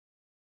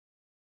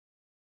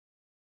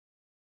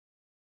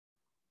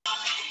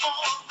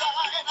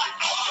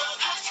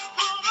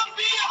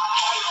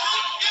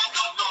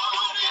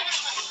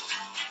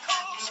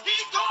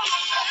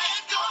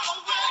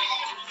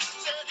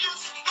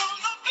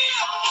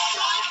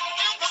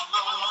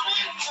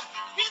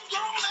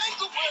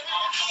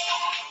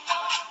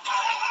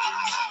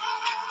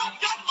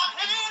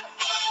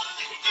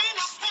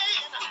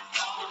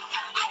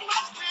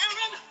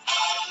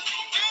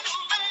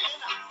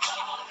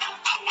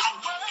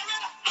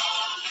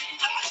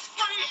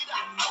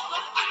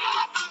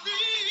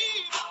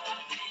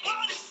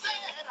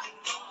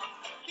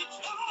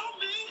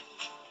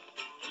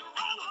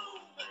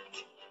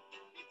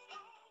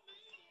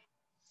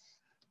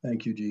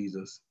Thank you,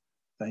 Jesus.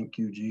 Thank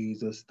you,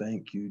 Jesus.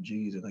 Thank you,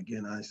 Jesus.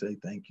 Again, I say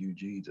thank you,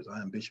 Jesus. I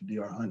am Bishop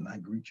D.R. Hunt, and I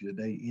greet you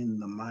today in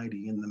the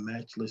mighty, in the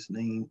matchless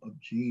name of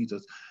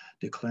Jesus,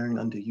 declaring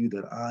unto you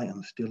that I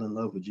am still in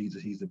love with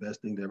Jesus. He's the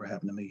best thing that ever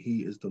happened to me.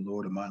 He is the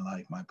Lord of my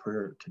life. My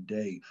prayer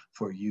today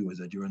for you is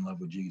that you're in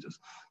love with Jesus,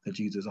 that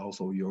Jesus is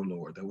also your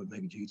Lord. That would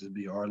make Jesus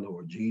be our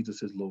Lord.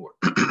 Jesus is Lord.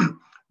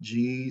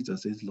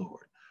 Jesus is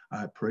Lord.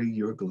 I pray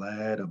you're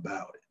glad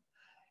about it.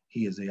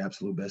 He is the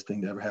absolute best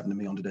thing that ever happened to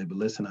me on today. But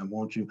listen,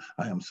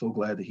 I am so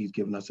glad that he's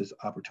given us this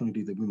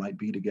opportunity that we might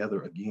be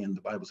together again.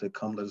 The Bible said,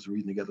 come, let us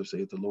reason together,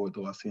 saith the Lord.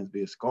 Though our sins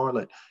be as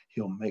scarlet,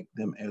 he'll make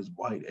them as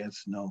white as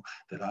snow.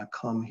 That I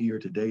come here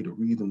today to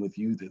reason with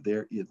you that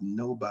there is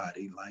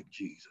nobody like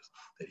Jesus,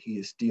 that he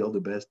is still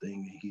the best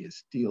thing, and he is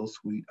still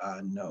sweet,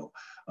 I know.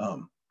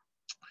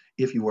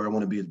 If you were, I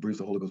want to be as brief as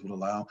the Holy Ghost would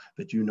allow,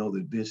 that you know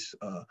that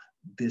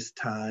this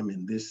time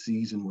and this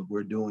season, what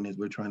we're doing is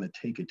we're trying to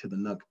take it to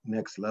the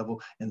next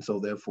level. And so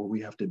therefore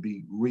we have to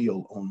be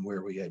real on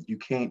where we're at. You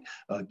can't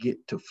get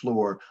to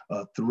floor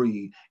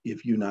 3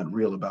 if you're not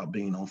real about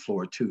being on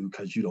floor 2,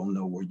 because you don't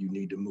know where you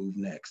need to move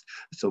next.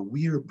 So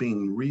we are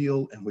being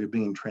real and we're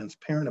being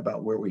transparent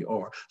about where we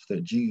are so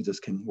that Jesus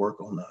can work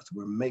on us.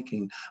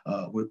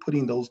 We're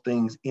putting those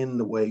things in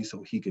the way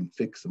so he can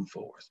fix them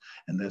for us.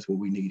 And that's what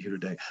we need here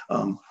today.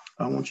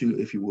 I want you,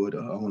 if you would,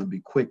 I want to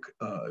be quick,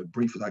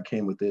 brief as I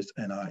can with this,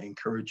 and I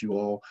encourage you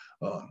all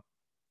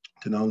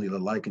to not only to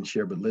like and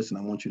share, but listen,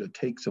 I want you to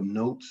take some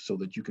notes so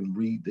that you can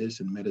read this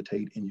and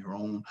meditate in your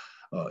own,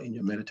 in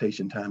your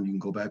meditation time. You can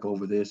go back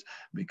over this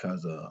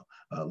because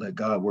let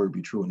God's word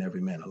be true and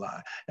every man a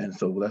lie. And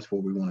so that's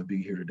where we want to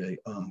be here today.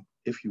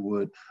 If you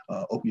would,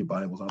 open your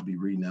Bibles. I'll be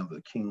reading out of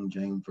the King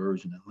James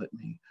Version, and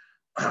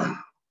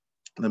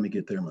let me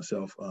get there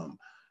myself.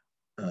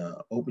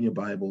 Open your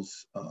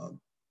Bibles.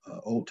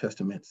 Old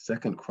Testament,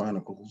 2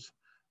 Chronicles,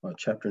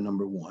 chapter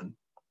number 1.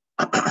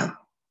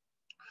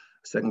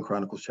 2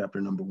 Chronicles, chapter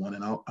number 1,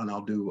 and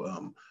I'll do.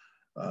 I'm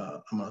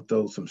going to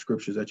throw some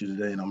scriptures at you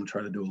today, and I'm going to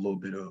try to do a little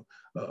bit of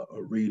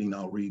reading.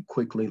 I'll read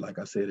quickly. Like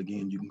I said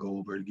again, you can go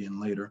over it again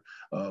later,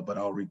 but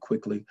I'll read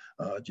quickly.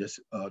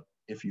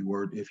 If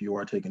you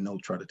are taking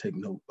notes, try to take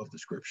note of the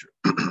scripture.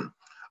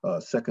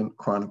 2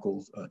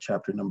 Chronicles,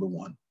 chapter number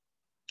 1,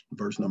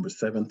 verse number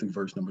 7 through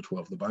verse number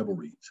 12. The Bible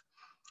reads.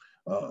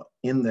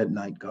 In that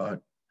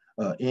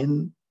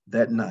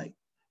night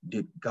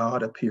did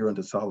God appear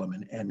unto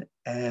Solomon and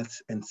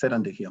said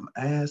unto him,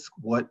 ask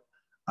what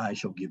I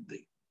shall give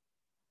thee.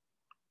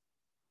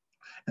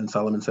 And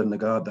Solomon said unto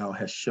God, thou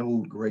hast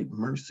showed great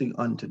mercy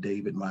unto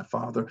David my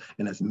father,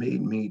 and hast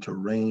made me to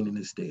reign in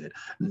his stead.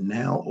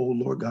 Now, O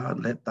Lord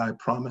God, let thy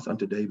promise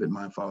unto David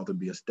my father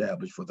be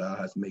established, for thou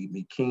hast made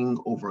me king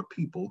over a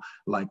people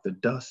like the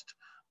dust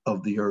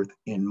of the earth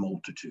in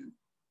multitude.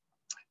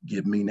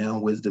 Give me now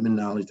wisdom and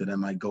knowledge that I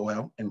might go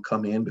out and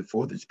come in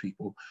before this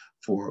people.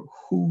 For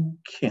who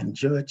can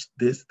judge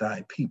this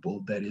thy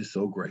people that is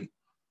so great?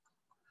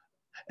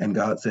 And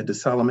God said to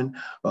Solomon,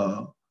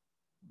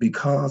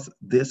 because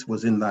this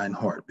was in thine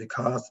heart,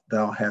 because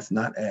thou hast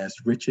not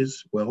asked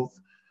riches, wealth,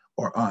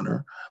 or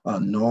honor,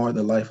 nor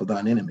the life of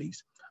thine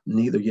enemies,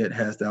 neither yet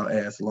hast thou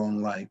asked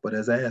long life, but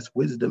hast asked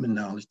wisdom and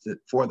knowledge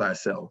for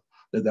thyself,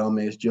 that thou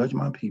mayest judge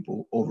my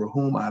people over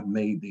whom I have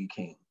made thee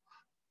king.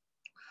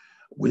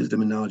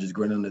 Wisdom and knowledge is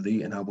granted unto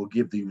thee, and I will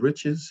give thee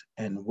riches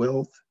and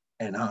wealth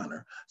and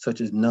honor, such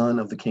as none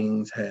of the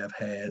kings have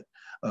had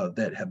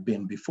that have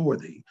been before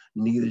thee,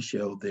 neither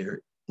shall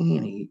there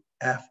any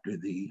after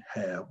thee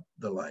have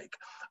the like.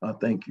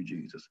 Thank you,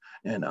 Jesus.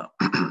 And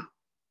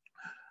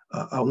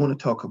I want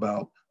to talk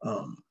about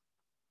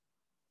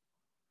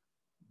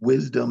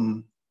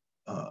wisdom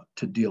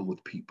to deal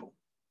with people.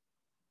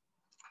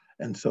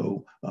 And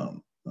so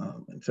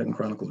in 2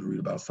 Chronicles, we read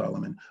about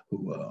Solomon,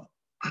 who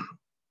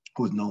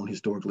is known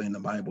historically in the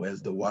Bible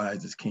as the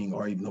wisest king,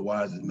 or even the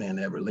wisest man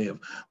to ever live.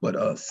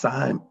 But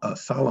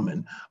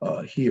Solomon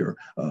here,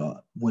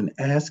 when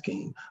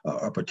asking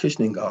or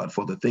petitioning God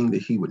for the thing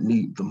that he would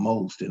need the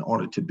most in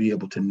order to be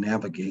able to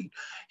navigate,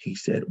 he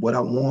said, what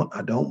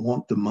I don't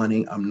want the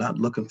money. I'm not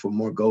looking for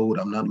more gold.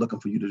 I'm not looking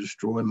for you to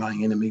destroy my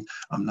enemies.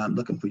 I'm not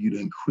looking for you to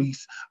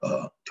increase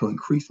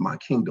my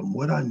kingdom.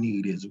 What I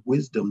need is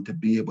wisdom to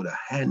be able to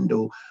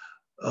handle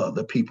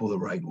the people the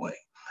right way.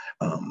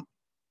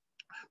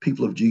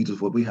 People of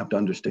Jesus, what we have to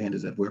understand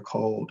is that we're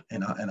called,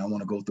 and I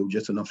want to go through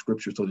just enough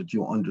scripture so that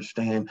you'll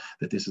understand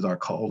that this is our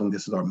calling,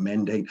 this is our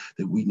mandate,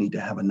 that we need to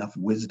have enough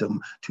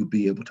wisdom to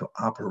be able to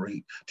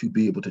operate, to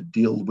be able to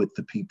deal with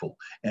the people.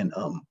 And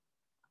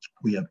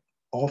we have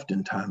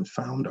oftentimes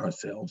found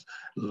ourselves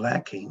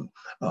lacking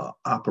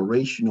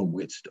operational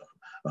wisdom.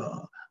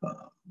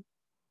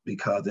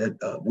 Because that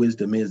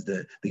wisdom is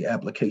the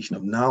application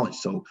of knowledge.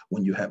 So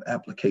when you have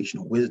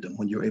application of wisdom,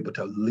 when you're able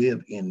to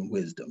live in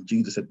wisdom,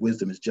 Jesus said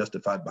wisdom is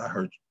justified by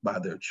her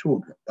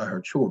children,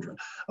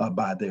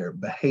 by their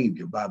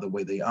behavior, by the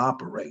way they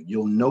operate.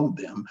 You'll know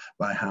them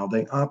by how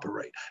they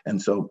operate. And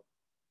so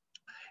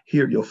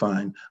here you'll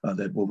find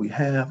that what we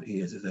have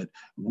is that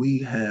we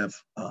have,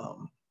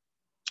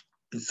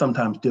 it's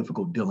sometimes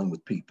difficult dealing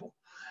with people.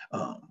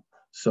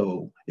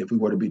 So if we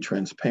were to be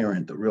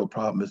transparent, the real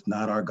problem is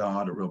not our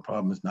God. The real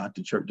problem is not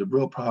the church. The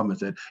real problem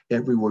is that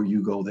everywhere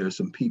you go, there's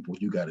some people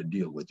you got to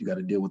deal with. You got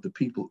to deal with the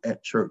people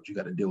at church. You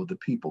got to deal with the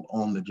people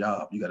on the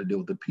job. You got to deal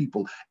with the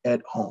people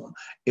at home.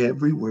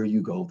 Everywhere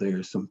you go,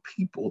 there's some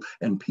people,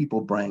 and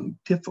people bring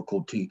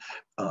difficulty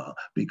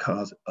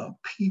because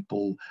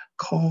people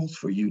calls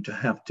for you to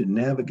have to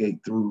navigate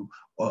through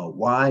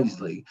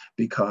wisely,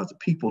 because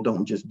people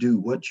don't just do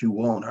what you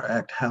want or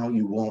act how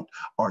you want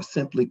or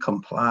simply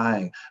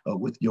comply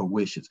with your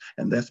wishes.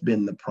 And that's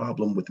been the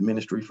problem with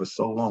ministry for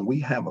so long.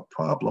 We have a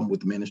problem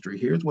with ministry.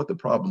 Here's what the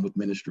problem with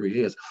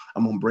ministry is.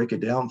 I'm going to break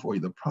it down for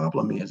you. The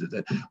problem is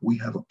that we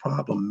have a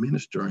problem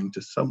ministering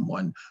to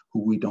someone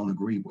who we don't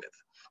agree with.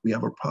 We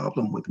have a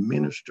problem with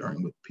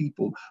ministering with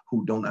people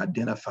who don't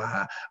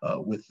identify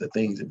with the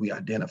things that we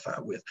identify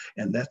with.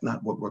 And that's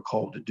not what we're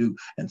called to do.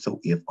 And so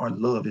if our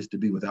love is to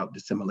be without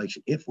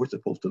dissimulation, if we're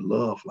supposed to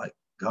love like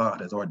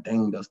God has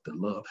ordained us to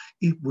love,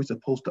 if we're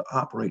supposed to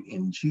operate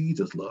in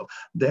Jesus' love,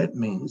 that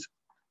means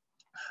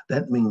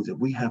that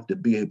we have to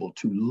be able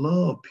to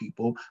love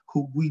people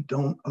who we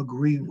don't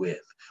agree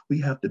with.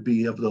 We have to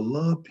be able to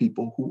love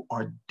people who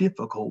are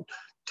difficult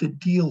to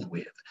deal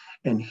with.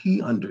 And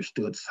he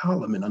understood,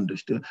 Solomon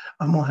understood,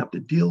 I'm going to have to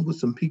deal with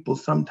some people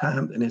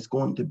sometimes, and it's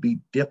going to be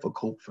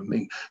difficult for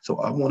me. So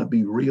I want to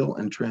be real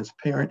and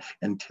transparent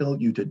and tell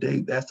you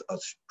today that's a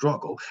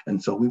struggle.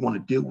 And so we want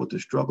to deal with the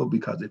struggle,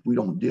 because if we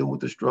don't deal with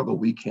the struggle,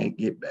 we can't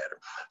get better.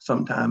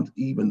 Sometimes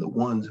even the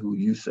ones who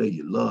you say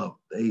you love,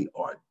 they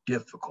are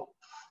difficult.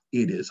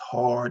 It is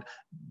hard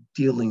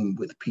dealing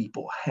with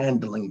people,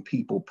 handling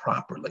people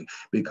properly,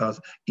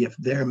 because if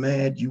they're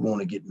mad, you want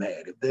to get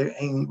mad. If they're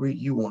angry,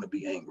 you want to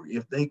be angry.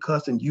 If they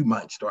cussing, you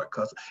might start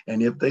cussing.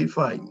 And if they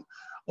fighting,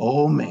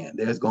 oh man,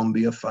 there's going to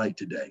be a fight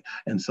today.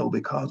 And so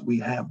because we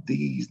have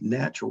these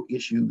natural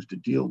issues to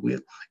deal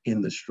with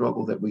in the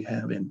struggle that we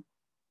have in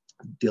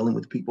dealing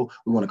with people,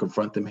 we want to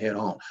confront them head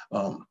on.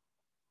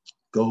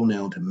 Go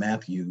now to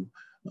Matthew,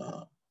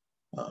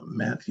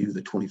 Matthew,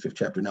 the 25th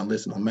chapter. Now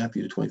listen, on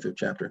Matthew, the 25th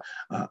chapter,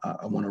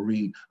 I'm going to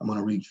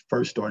read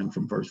first starting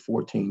from verse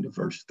 14 to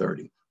verse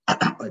 30.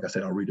 Like I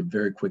said, I'll read it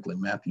very quickly.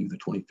 Matthew, the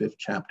 25th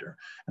chapter,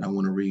 and I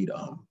want to read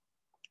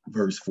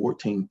verse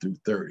 14 through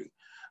 30.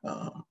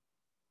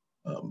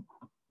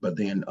 But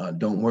then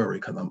don't worry,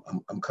 because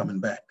I'm coming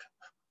back.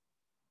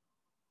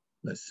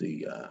 Let's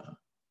see.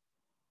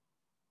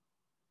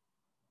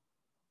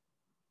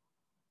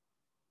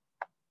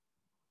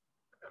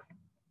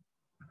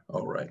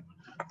 All right.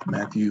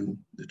 Matthew,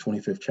 the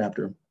 25th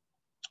chapter,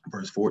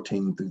 verse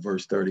 14 through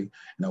verse 30.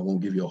 And I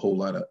won't give you a whole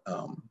lot of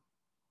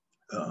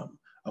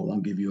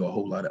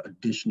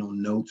additional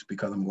notes,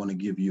 because I'm going to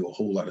give you a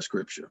whole lot of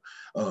scripture.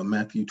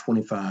 Matthew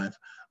 25,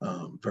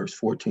 verse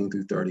 14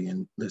 through 30.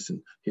 And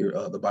listen, here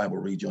the Bible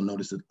reads, you'll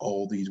notice that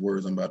all these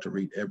words I'm about to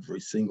read, every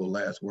single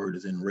last word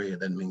is in red.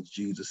 That means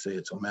Jesus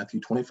said. So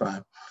Matthew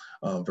 25,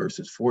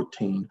 verses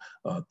 14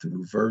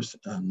 through verse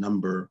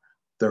number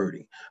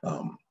 30.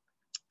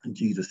 And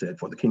Jesus said,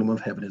 for the kingdom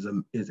of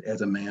heaven is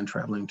as a man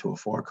traveling to a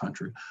far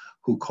country,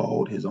 who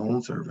called his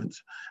own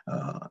servants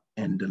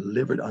and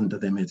delivered unto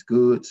them his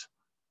goods.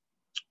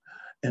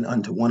 And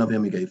unto one of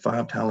them he gave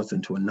 5 talents,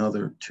 and to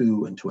another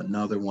 2, and to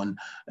another 1,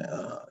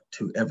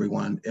 to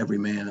every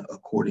man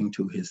according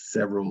to his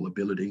several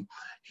ability.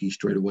 He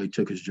straightway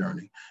took his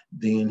journey.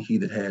 Then he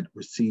that had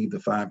received the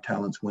 5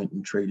 talents went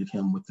and traded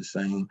him with the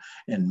same,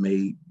 and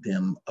made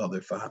them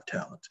other 5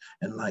 talents.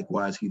 And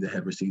likewise he that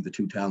had received the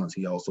 2 talents,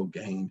 he also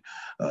gained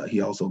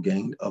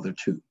other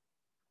 2.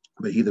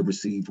 But he that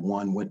received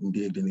 1 went and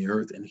digged in the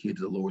earth and hid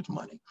the Lord's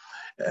money.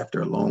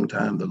 After a long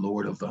time, the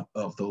Lord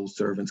of those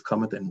servants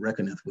cometh and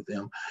reckoneth with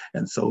them.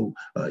 And so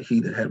he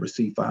that had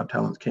received 5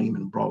 talents came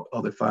and brought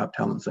other 5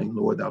 talents, saying,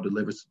 Lord, thou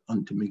deliverest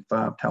unto me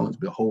 5 talents.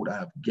 Behold, I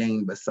have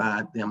gained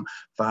beside them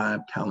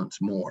 5 talents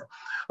more.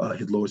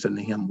 His Lord said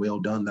unto him, well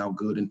done, thou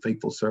good and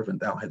faithful servant.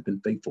 Thou hast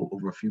been faithful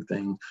over a few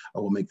things. I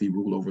will make thee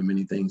rule over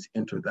many things.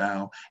 Enter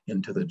thou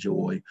into the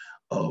joy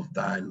of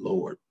thy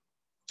Lord.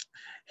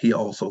 He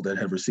also that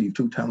had received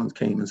 2 talents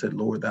came and said,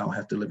 Lord, thou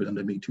hast delivered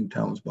unto me 2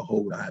 talents.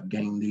 Behold, I have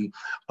gained thee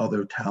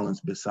other talents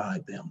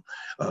beside them.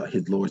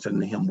 His Lord said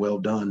unto him, well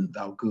done,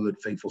 thou good,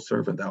 faithful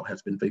servant. Thou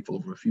hast been faithful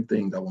over a few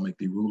things. I will make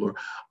thee ruler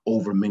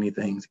over many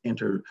things.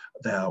 Enter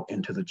thou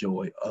into the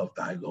joy of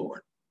thy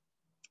Lord.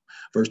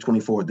 Verse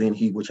 24, then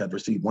he which had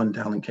received 1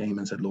 talent came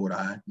and said, Lord,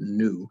 I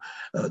knew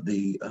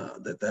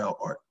that thou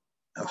art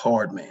a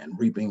hard man,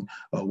 reaping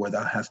where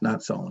thou hast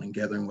not sown, and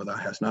gathering where thou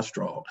hast not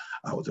strawed.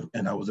 I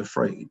was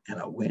afraid,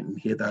 and I went and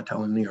hid thy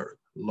talent in the earth.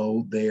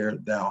 Lo, there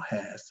thou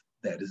hast,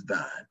 that is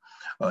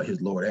thine.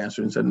 His Lord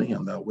answered and said unto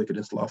him, thou wicked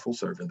and slothful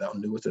servant, thou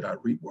knewest that I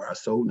reap where I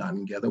sowed not,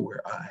 and gather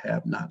where I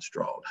have not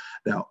strawed.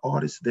 Thou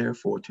oughtest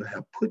therefore to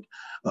have put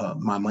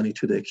my money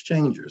to the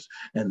exchangers,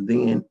 and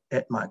then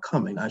at my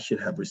coming I should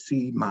have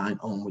received mine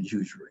own with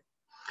usury.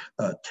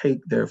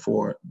 Take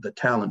therefore the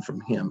talent from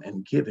him,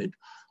 and give it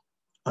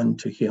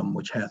unto him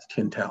which hath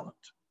 10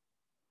 talents.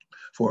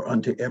 For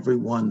unto every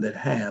one that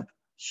hath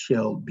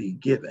shall be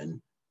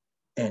given,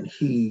 and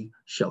he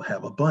shall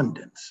have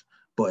abundance.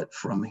 But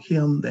from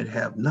him that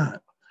have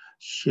not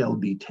shall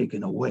be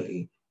taken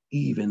away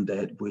even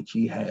that which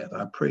he hath.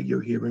 I pray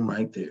you're hearing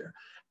right there.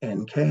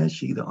 And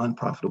cast ye the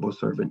unprofitable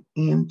servant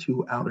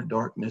into outer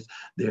darkness.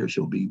 There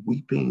shall be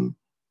weeping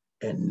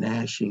and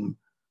gnashing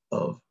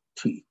of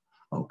teeth.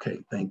 Okay,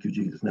 thank you,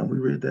 Jesus. Now we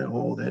read that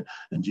all that,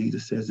 and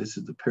Jesus says this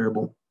is the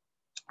parable.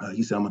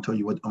 He said, I'm gonna tell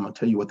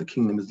you what the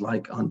kingdom is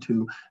like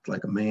unto. It's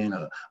like a man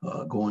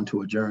going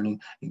to a journey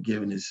and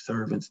giving his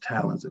servants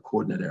talents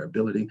according to their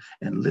ability,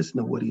 and listen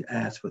to what he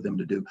asked for them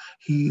to do.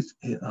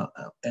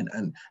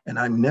 And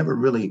I never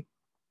really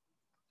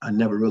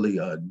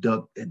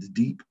dug as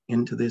deep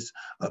into this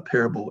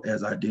parable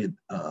as I did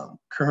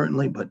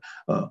currently, but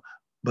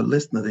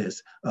listen to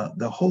this.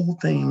 The whole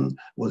thing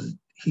was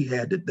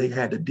they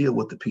had to deal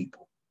with the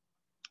people.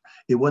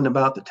 It wasn't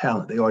about the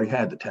talent. They already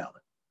had the talent.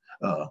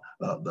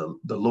 The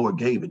Lord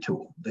gave it to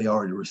them. They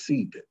already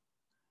received it.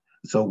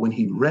 So when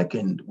he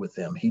reckoned with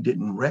them, he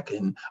didn't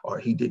reckon, or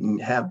he didn't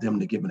have them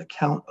to give an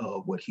account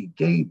of what he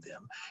gave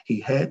them. He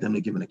had them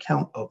to give an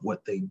account of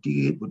what they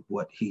did with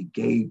what he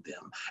gave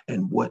them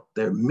and what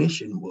their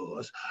mission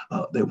was.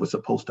 They were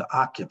supposed to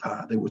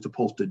occupy. They were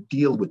supposed to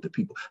deal with the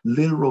people.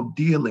 Literal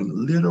dealing,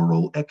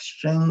 literal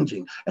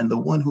exchanging. And the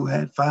one who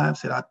had 5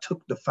 said, I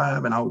took the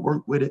 5 and I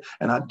worked with it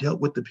and I dealt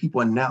with the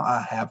people and now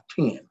I have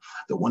 10.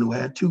 The one who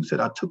had 2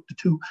 said, I took the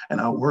 2 and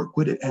I worked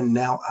with it and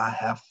now I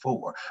have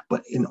 4.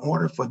 But in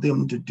order for them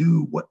to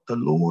do what the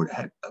Lord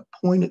had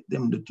appointed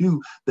them to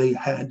do, they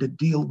had to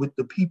deal with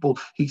the people.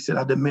 He said,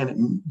 I demanded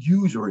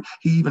usury.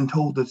 He even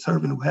told the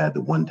servant who had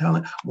the 1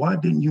 talent, why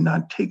didn't you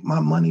not take my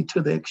money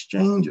to the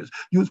exchangers?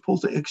 You're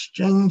supposed to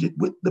exchange it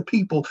with the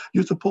people.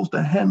 You're supposed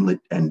to handle it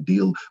and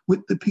deal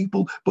with the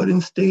people, but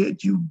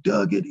instead you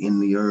dug it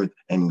in the earth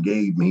and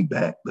gave me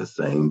back the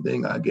same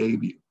thing I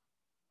gave you.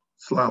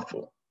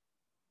 Slothful,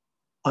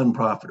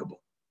 unprofitable.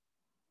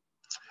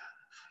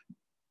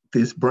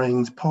 This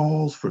brings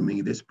pause for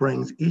me. This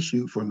brings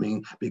issue for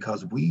me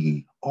because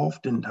we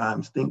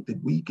oftentimes think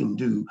that we can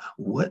do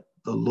what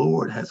the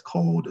Lord has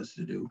called us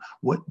to do,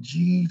 what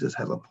Jesus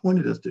has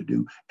appointed us to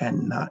do,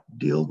 and not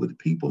deal with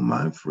people.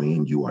 My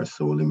friend, you are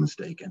sorely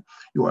mistaken.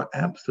 You are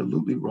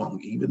absolutely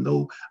wrong. Even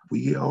though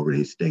we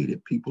already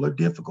stated people are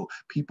difficult,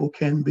 people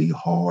can be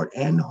hard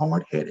and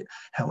hard-headed.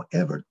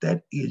 However,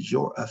 that is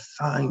your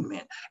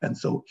assignment. And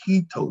so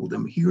he told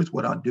them, here's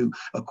what I do.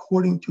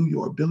 According to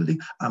your ability,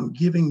 I'm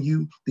giving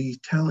you these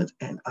talents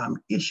and I'm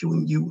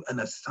issuing you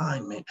an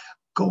assignment.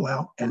 Go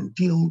out and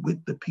deal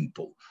with the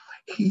people.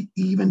 He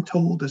even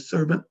told the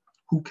servant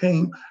who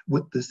came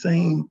with the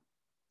same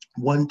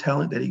 1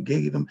 talent that he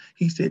gave him,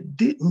 he said,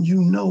 didn't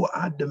you know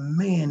I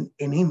demand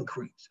an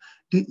increase?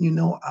 Didn't you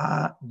know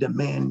I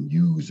demand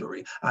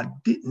usury? I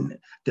didn't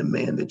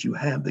demand that you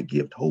have the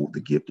gift, hold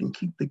the gift, and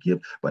keep the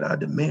gift, but I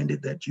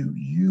demanded that you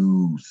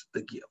use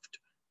the gift.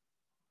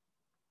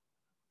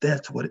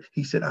 That's what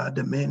he said. I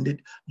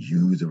demanded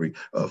usury.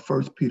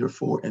 1 Peter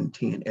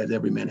 4:10, as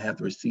every man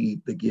hath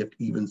received the gift,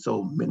 even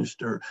so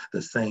minister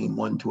the same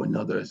one to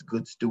another as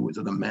good stewards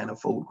of the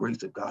manifold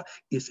grace of God.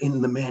 It's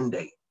in the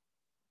mandate.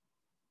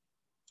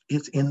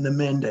 It's in the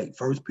mandate.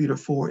 1 Peter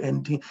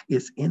 4:10,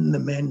 it's in the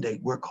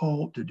mandate. We're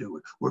called to do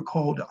it. We're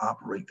called to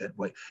operate that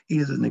way. It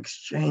is an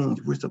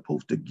exchange. We're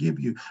supposed to give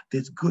you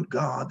this good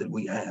God that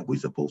we have. We're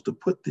supposed to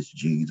put this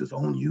Jesus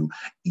on you,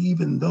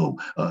 even though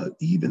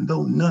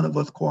none of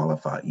us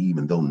qualify,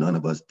 even though none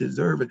of us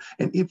deserve it.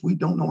 And if we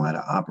don't know how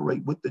to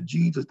operate with the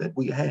Jesus that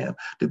we have,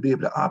 to be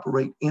able to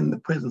operate in the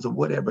presence of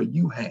whatever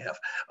you have,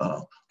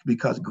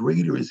 because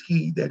greater is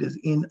he that is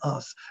in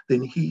us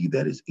than he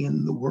that is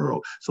in the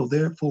world. So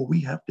therefore,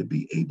 we have to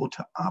be able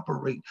to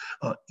operate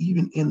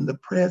even in the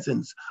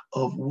presence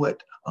of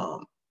what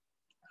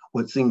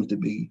seems to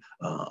be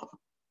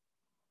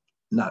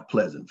not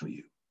pleasant for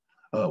you,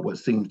 what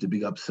seems to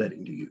be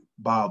upsetting to you,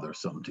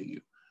 bothersome to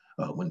you.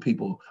 When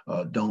people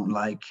don't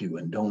like you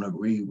and don't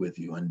agree with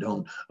you and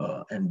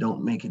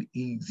don't make it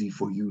easy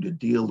for you to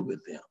deal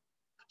with them.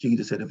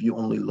 Jesus said, if you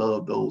only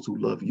love those who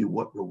love you,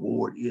 what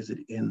reward is it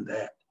in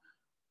that?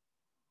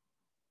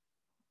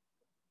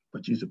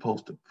 but you're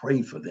supposed to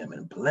pray for them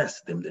and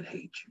bless them that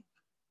hate you.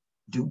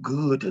 Do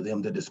good to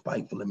them that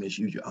despitefully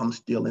misuse you. I'm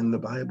still in the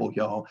Bible,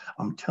 y'all.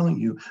 I'm telling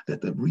you that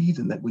the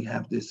reason that we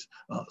have this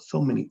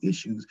so many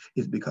issues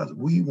is because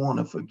we want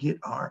to forget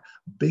our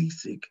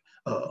basic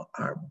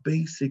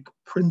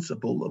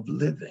principle of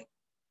living.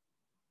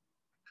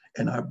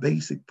 And our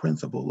basic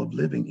principle of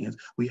living is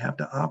we have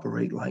to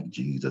operate like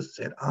Jesus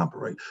said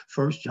operate.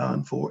 1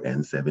 John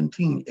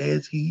 4:17,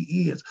 as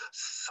he is,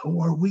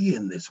 so are we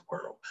in this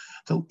world.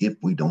 So if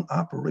we don't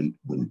operate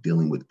when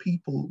dealing with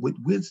people with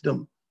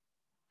wisdom,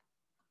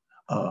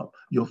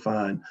 you'll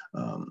find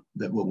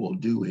that what we'll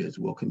do is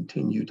we'll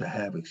continue to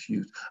have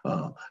excuse.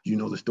 You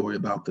know the story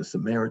about the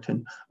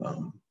Samaritan,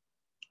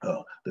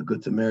 the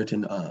Good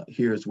Samaritan.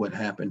 Here's what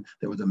happened.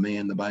 There was a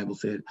man, the Bible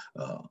said,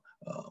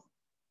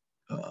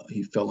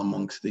 he fell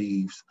amongst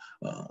thieves,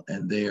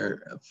 and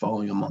there,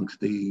 falling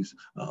amongst thieves,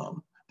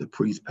 the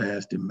priest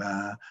passed him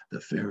by, the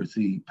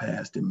Pharisee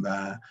passed him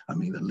by,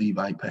 the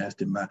Levite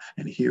passed him by,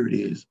 and here it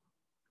is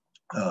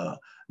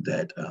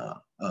that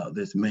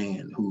this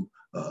man who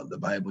the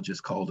Bible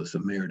just called a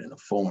Samaritan, a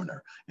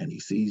foreigner, and he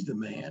sees the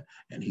man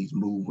and he's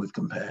moved with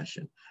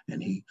compassion,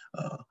 and he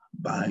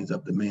binds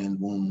up the man's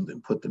wounds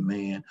and put the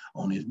man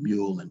on his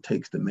mule and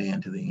takes the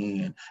man to the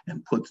inn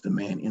and puts the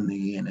man in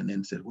the inn and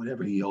then said,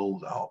 whatever he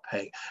owes, I'll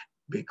pay.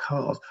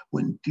 Because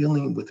when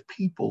dealing with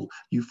people,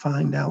 you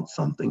find out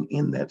something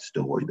in that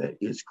story that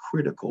is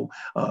critical.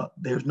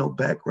 There's no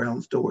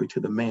background story to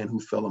the man who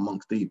fell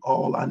amongst thieves.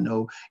 All I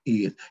know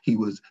is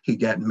he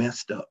got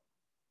messed up,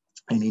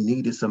 and he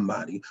needed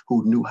somebody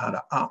who knew how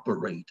to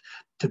operate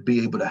to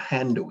be able to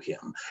handle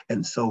him.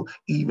 And so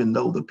even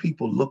though the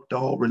people looked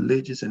all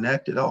religious and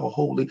acted all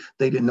holy,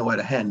 they didn't know how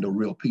to handle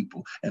real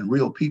people. And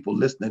real people,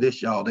 listen to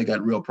this, y'all, they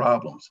got real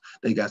problems.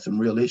 They got some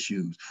real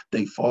issues.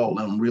 They fall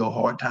on real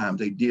hard times.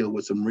 They deal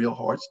with some real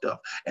hard stuff.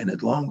 And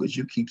as long as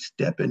you keep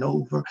stepping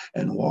over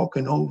and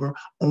walking over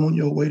on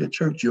your way to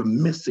church, you're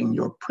missing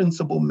your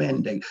principal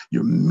mandate.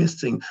 You're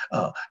missing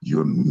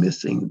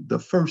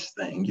the first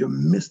thing. You're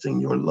missing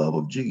your love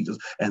of Jesus.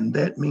 And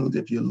that means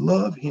if you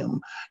love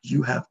him,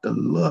 you have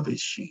to love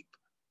his sheep.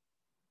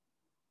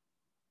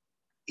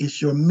 It's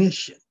your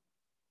mission.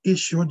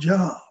 It's your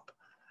job.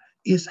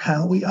 It's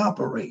how we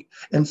operate.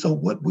 And so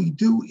what we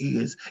do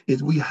is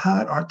we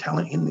hide our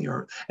talent in the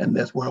earth. And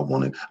that's where I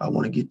want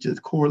to get this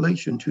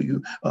correlation to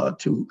you,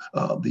 to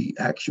the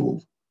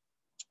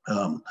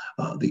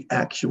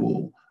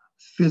actual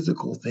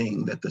physical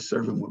thing that the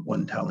servant with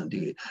one talent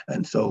did.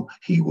 And so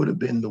he would have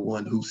been the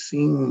one who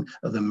seen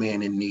the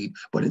man in need,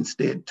 but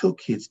instead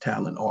took his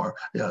talent, or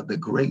the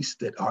grace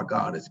that our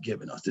God has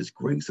given us, this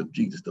grace of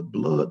Jesus, the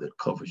blood that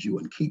covers you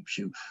and keeps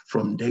you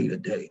from day to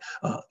day.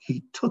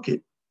 He took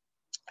it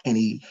and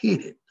he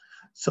hid it.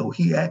 So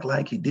he act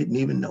like he didn't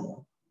even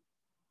know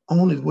him.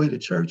 On his way to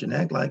church and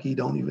act like he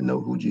don't even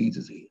know who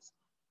Jesus is.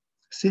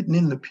 Sitting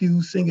in the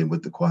pew singing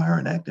with the choir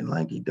and acting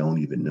like he don't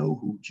even know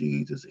who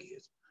Jesus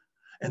is.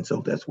 And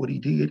so that's what he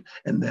did.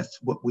 And that's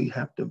what we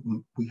have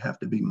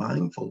to be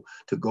mindful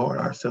to guard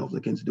ourselves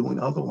against doing.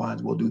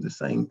 Otherwise, we'll do the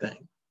same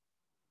thing.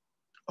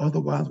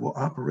 Otherwise, we'll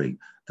operate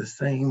the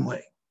same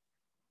way.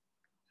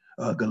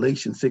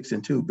 Galatians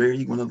 6:2, bear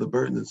ye one of the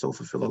burdens and so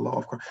fulfill the law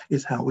of Christ.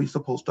 It's how we're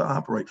supposed to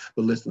operate.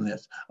 But listen to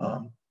this.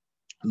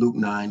 Luke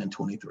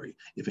 9:23.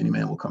 If any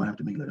man will come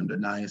after me, let him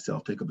deny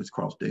himself, take up his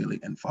cross daily,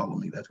 and follow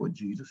me. That's what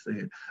Jesus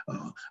said.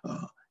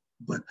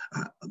 But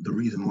the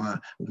reason why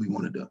we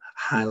wanted to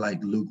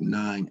highlight Luke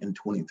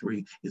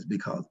 9:23 is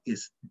because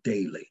it's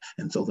daily.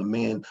 And so the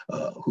man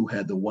who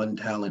had the one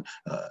talent,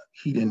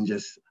 he didn't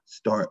just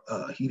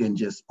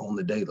on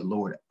the day the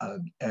Lord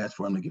asked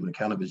for him to give an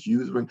account of his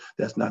usury.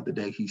 That's not the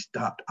day he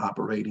stopped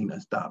operating and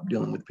stopped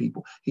dealing with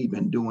people. He'd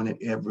been doing it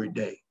every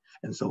day.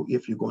 And so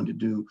if you're going to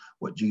do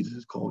what Jesus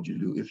has called you to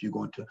do, if you're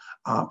going to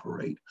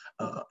operate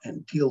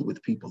and deal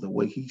with people the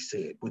way he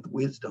said, with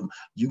wisdom,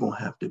 you're going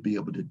to have to be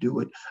able to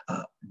do it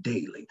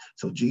daily.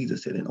 So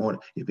Jesus said,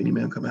 if any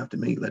man come after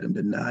me, let him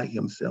deny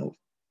himself.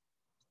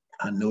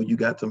 I know you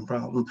got some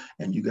problems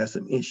and you got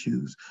some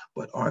issues,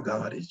 but our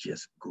God is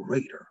just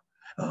greater.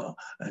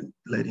 And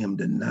let him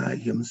deny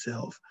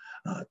himself,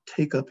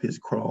 take up his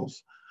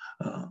cross,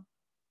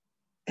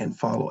 and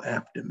follow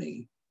after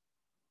me.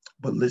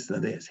 But listen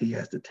to this, he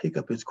has to take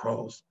up his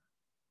cross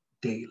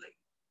daily.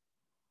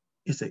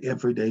 It's an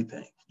everyday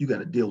thing. You got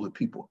to deal with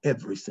people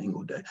every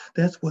single day.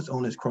 That's what's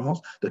on his cross.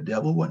 The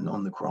devil wasn't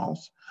on the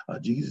cross.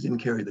 Jesus didn't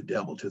carry the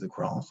devil to the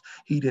cross.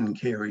 He didn't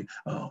carry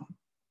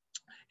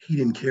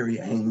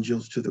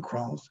angels to the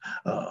cross.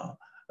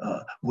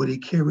 What he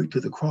carried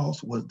to the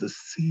cross was the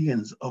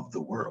sins of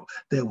the world.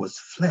 There was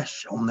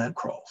flesh on that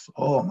cross.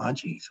 Oh, my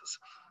Jesus.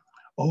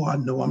 Oh, I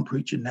know I'm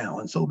preaching now.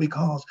 And so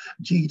because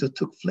Jesus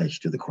took flesh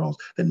to the cross,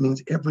 that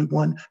means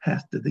everyone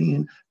has to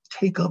then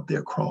take up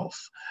their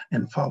cross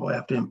and follow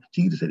after him.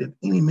 Jesus said, if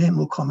any man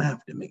will come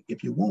after me,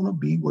 if you want to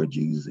be where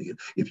Jesus is,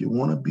 if you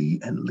want to be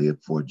and live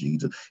for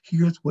Jesus,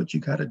 here's what you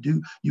got to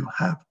do. You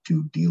have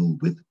to deal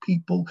with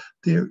people.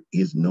 There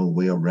is no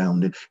way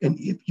around it. And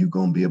if you're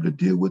going to be able to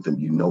deal with them,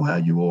 you know how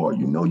you are.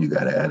 You know you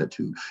got an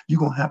attitude. You're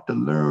going to have to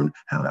learn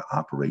how to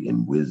operate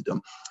in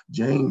wisdom.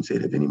 James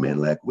said, if any man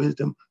lack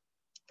wisdom,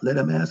 let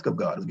him ask of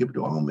God, who give it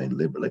to all men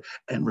liberally,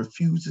 and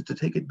refuses to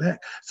take it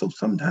back. So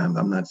sometimes,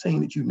 I'm not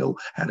saying that you know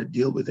how to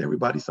deal with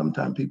everybody.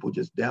 Sometimes people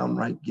just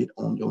downright get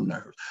on your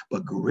nerves.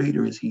 But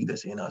greater is he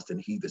that's in us than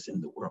he that's in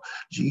the world.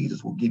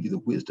 Jesus will give you the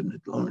wisdom to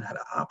learn how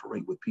to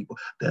operate with people.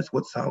 That's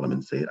what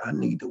Solomon said. I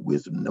need the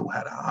wisdom to know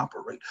how to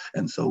operate.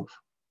 And so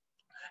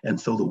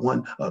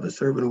the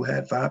servant who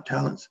had 5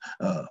 talents,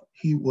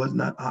 he was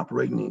not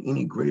operating in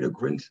any greater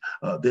grace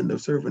than the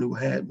servant who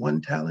had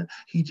 1 talent.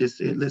 He just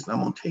said, listen,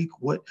 I'm going to take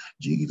what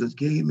Jesus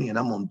gave me and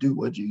I'm going to do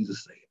what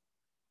Jesus said.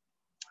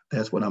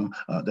 That's what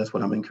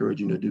I'm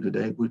encouraging you to do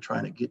today. We're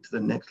trying to get to the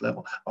next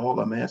level. All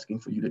I'm asking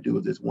for you to do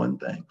is this one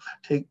thing.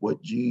 Take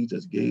what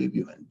Jesus gave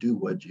you and do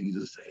what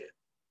Jesus said.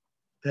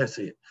 That's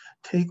it.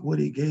 Take what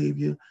he gave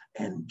you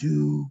and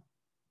do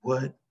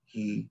what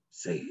he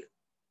said.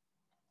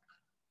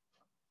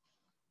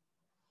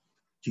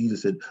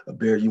 Jesus said,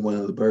 bear you one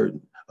of the burden.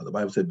 The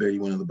Bible said, bear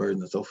you one of the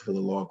burden and so fulfill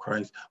the law of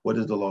Christ. What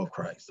is the law of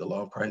Christ? The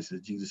law of Christ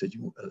is Jesus said,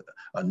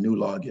 a new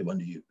law I give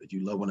unto you, that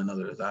you love one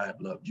another as I have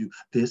loved you.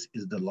 This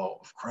is the law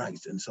of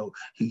Christ. And so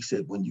he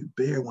said, when you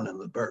bear one of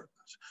the burdens,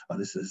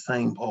 this is the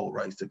same Paul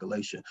writes to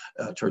Galatians,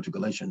 Church of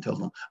Galatians, tells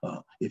them,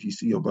 if you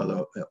see your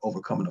brother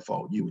overcoming a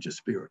fault, you which is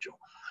spiritual,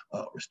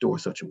 restore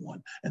such a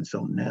one. And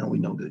so now we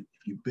know that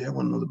if you bear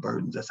one of the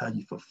burdens, that's how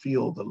you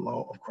fulfill the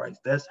law of Christ.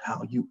 That's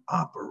how you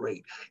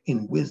operate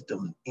in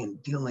wisdom in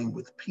dealing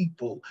with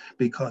people,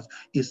 because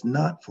it's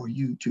not for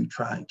you to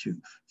try to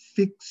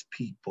fix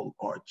people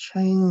or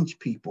change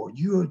people.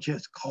 You're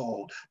just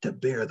called to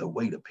bear the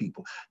weight of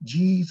people.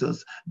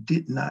 Jesus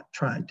did not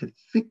try to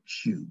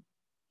fix you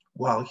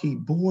while he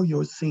bore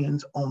your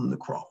sins on the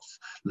cross.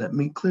 Let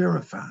me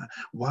clarify.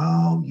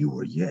 While you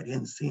were yet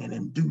in sin,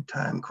 in due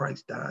time,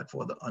 Christ died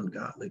for the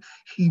ungodly.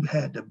 He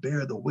had to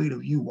bear the weight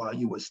of you while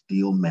you were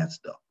still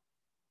messed up.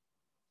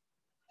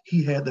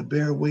 He had the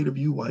bare weight of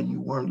you while you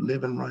weren't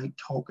living right,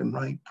 talking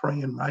right,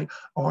 praying right,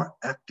 or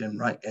acting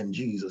right, and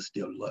Jesus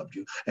still loved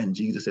you. And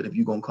Jesus said, if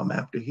you're going to come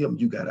after him,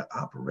 you got to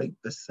operate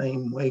the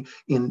same way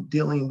in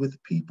dealing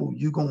with people.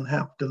 You're going to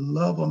have to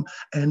love them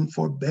and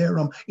forbear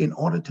them in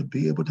order to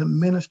be able to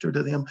minister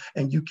to them,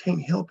 and you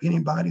can't help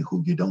anybody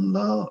who you don't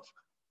love.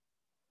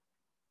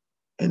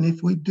 And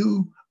if we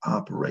do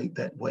operate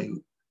that way,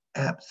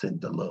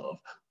 absent the love,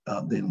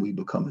 then we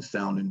become a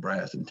sounding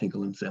brass and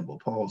tinkling cymbal.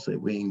 Paul said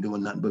we ain't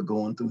doing nothing but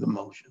going through the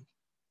motions.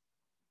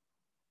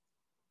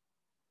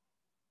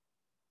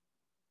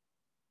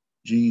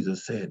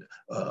 Jesus said,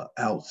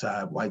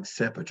 outside white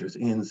sepulchres,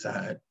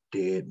 inside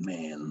dead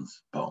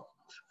man's bones.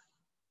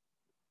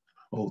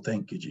 Oh,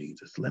 thank you,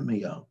 Jesus. Let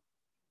me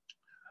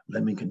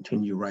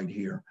continue right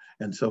here.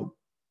 And so,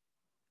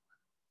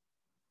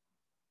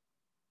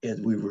 as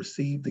we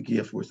receive the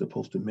gift, we're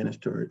supposed to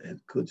minister it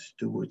as good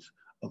stewards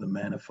of the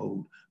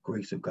manifold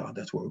grace of God.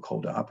 That's what we're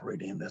called to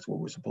operate in. That's what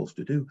we're supposed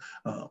to do.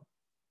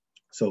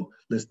 So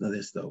listen to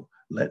this, though.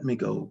 Let me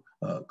go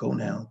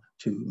now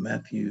to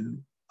Matthew.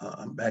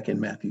 I'm back in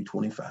Matthew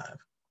 25.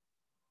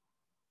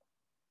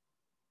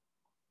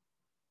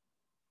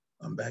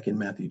 I'm back in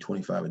Matthew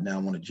 25, and now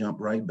I want to jump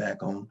right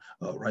back on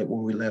right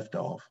where we left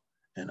off.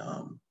 And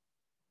I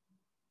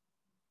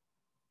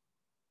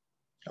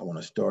want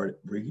to start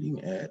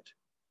reading at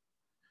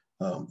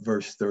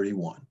verse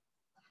 31.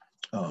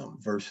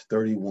 Verse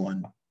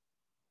 31.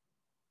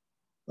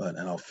 And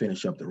I'll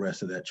finish up the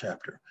rest of that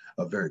chapter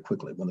very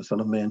quickly. When the Son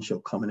of Man shall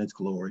come in his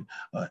glory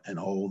and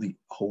all the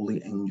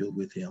holy angels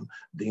with him,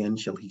 then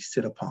shall he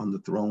sit upon the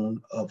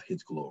throne of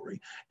his glory.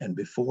 And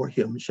before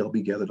him shall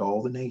be gathered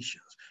all the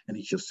nations, and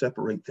he shall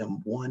separate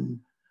them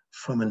one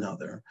from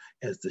another,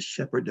 as the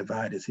shepherd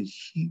divideth his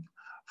sheep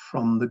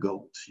from the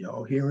goats.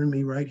 Y'all hearing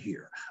me right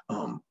here?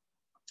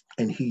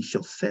 And he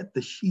shall set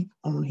the sheep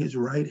on his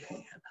right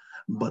hand,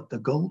 but the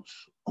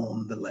goats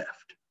on the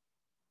left.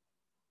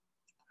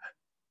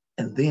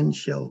 And then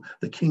shall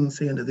the king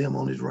say unto them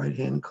on his right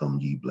hand, come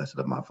ye blessed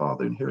of my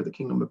Father, and inherit the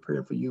kingdom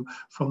prepared for you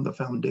from the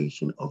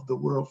foundation of the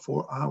world.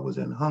 For I was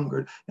an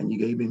hungered, and ye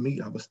gave me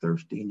meat. I was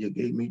thirsty, and ye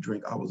gave me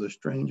drink. I was a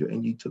stranger,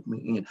 and ye took me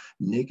in.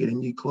 Naked,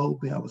 and ye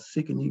clothed me. I was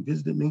sick, and ye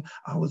visited me.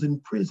 I was in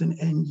prison,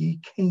 and ye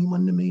came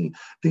unto me.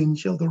 Then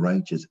shall the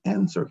righteous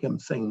answer him,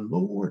 saying,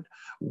 Lord,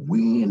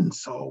 when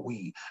saw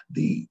we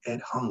thee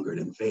at hungered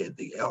and fed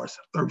thee, or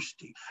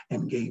thirsty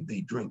and gave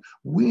thee drink?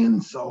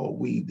 When saw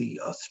we thee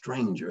a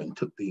stranger and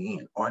took thee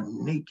in, or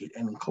naked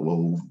and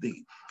clothed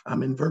thee?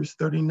 I'm in verse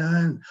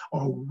 39.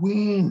 Or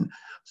when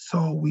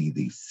saw we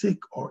thee sick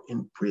or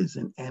in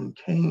prison and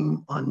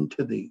came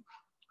unto thee?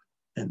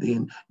 And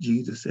then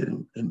Jesus said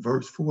in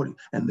verse 40,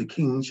 and the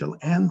king shall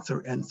answer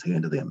and say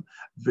unto them,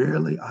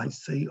 verily I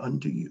say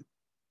unto you,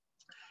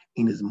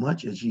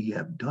 Inasmuch as ye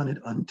have done it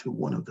unto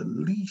one of the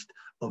least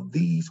of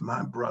these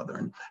my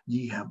brethren,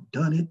 ye have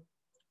done it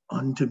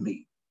unto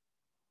me.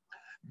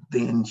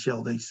 Then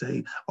shall they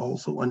say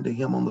also unto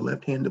him on the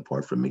left hand,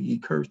 depart from me, ye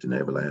cursed, in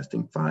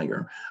everlasting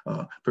fire,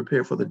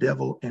 prepare for the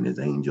devil and his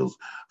angels.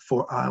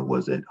 For I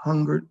was at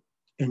hungered,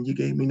 and ye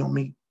gave me no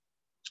meat.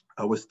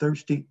 I was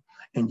thirsty,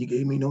 and ye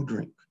gave me no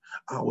drink.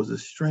 I was a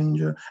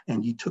stranger,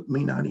 and ye took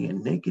me not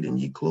in, naked, and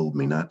ye clothed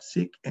me not,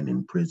 sick, and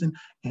in prison,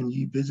 and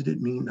ye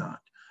visited me not.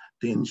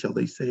 Then shall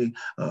they say,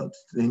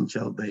 then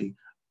shall they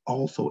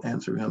also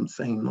answer him,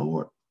 saying,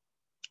 Lord,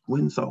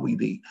 when saw we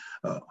thee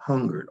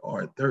hungered,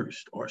 or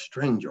thirst, or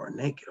stranger, or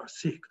naked, or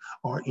sick,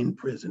 or in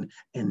prison,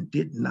 and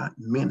did not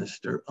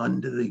minister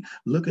unto thee?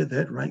 Look at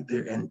that right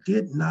there. And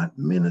did not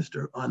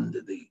minister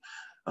unto thee.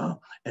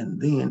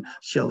 And then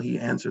shall he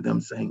answer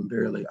them, saying,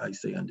 verily I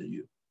say unto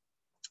you,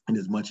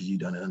 inasmuch as ye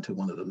done it unto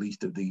one of the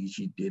least of these,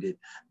 ye did it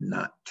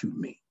not to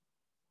me.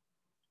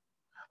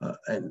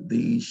 And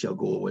these shall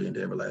go away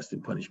into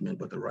everlasting punishment,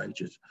 but the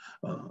righteous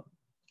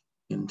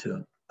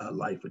into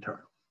life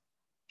eternal.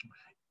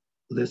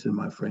 Listen,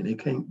 my friend,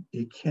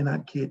 it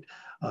cannot get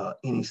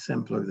any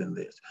simpler than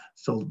this.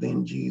 So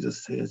then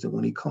Jesus says that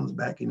when he comes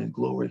back in his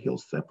glory, he'll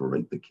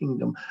separate the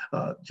kingdom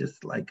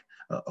just like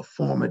a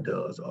farmer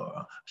does,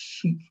 or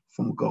sheep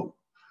from goat.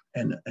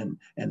 And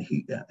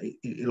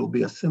it'll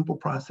be a simple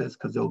process,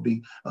 because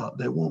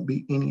there won't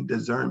be any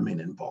discernment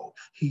involved.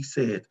 He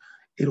said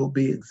it'll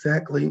be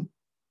exactly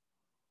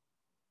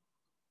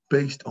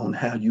based on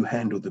how you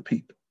handle the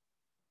people.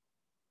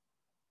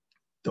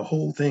 The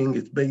whole thing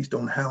is based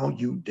on how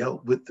you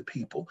dealt with the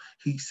people.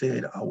 He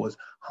said, I was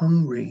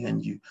hungry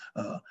and you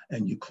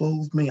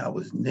clothed me. I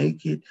was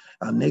naked.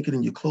 I'm naked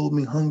and you clothed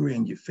me, hungry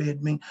and you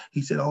fed me.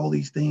 He said all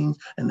these things.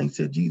 And they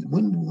said, Jesus,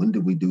 when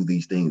did we do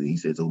these things? And he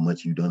said, so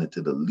much you done it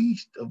to the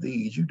least of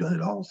these, you done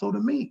it also to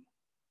me.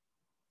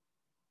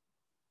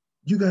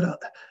 You gotta,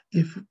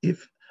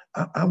 if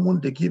I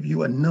wanted to give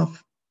you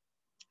enough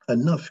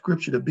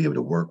scripture to be able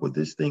to work with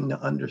this thing, to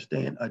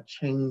understand a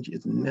change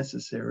is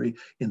necessary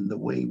in the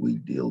way we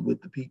deal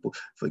with the people.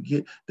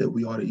 Forget that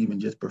we ought to even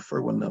just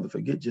prefer one another.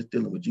 Forget just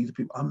dealing with Jesus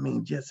people. I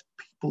mean, just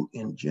people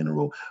in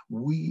general.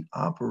 We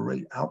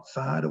operate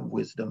outside of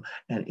wisdom,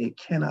 and it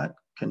cannot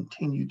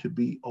continue to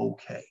be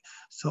okay.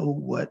 So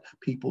what?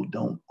 People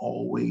don't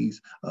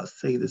always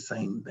say the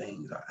same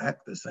things or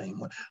act the same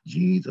way.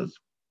 Jesus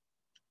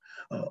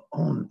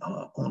on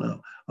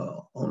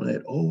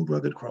that old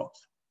rugged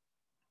cross,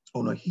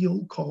 on a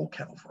hill called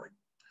Calvary.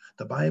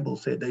 The Bible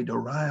said they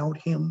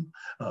derided him,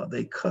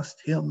 they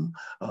cussed him,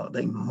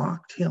 they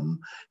mocked him.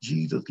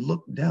 Jesus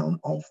looked down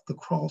off the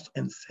cross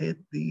and said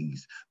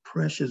these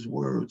precious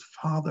words,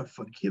 Father,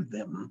 forgive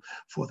them,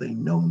 for they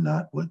know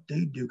not what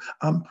they do.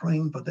 I'm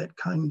praying for that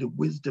kind of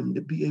wisdom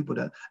to be able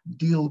to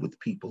deal with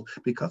people,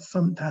 because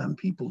sometimes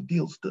people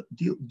do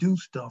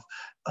stuff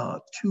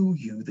to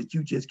you that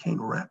you just can't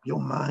wrap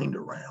your mind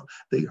around.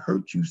 They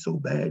hurt you so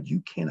bad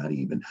you cannot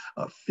even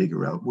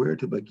figure out where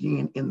to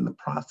begin in the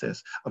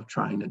process of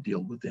trying to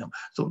deal with them.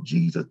 So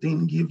Jesus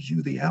then gives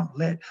you the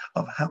outlet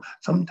of how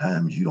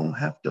sometimes you don't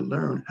have to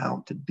learn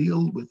how to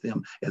deal with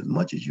them as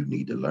much as you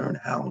need to learn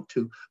how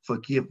to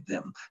forgive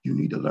them. You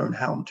need to learn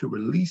how to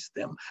release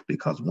them,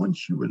 because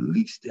once you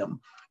release them,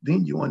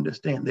 then you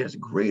understand there's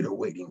greater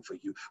waiting for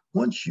you.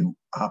 Once you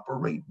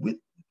operate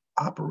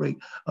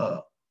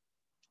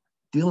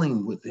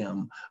dealing with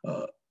them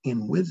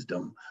in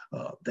wisdom,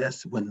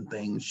 that's when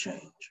things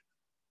change.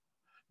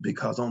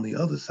 Because on the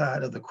other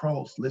side of the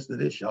cross, listen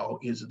to this, y'all,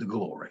 is the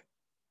glory.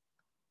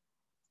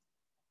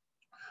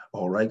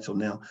 All right, so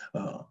now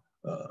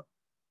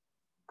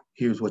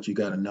here's what you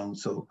got to know.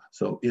 So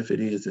if it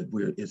is that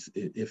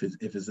if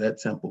it's that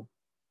simple,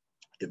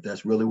 if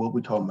that's really what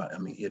we're talking about, I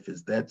mean, if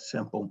it's that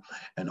simple,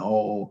 and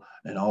all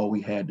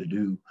we had to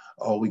do,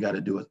 all we got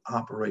to do is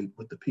operate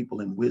with the people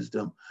in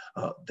wisdom.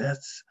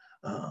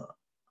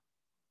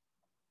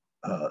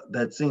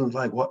 That seems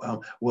like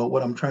what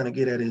what I'm trying to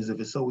get at is, if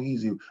it's so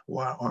easy,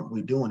 why aren't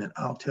we doing it?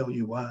 I'll tell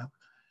you why.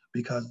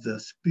 Because the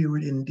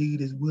spirit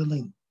indeed is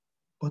willing,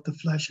 but the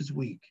flesh is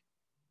weak.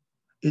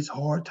 It's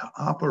hard to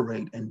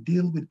operate and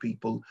deal with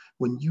people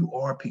when you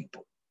are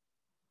people.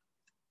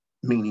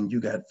 Meaning you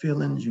got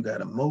feelings, you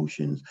got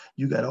emotions,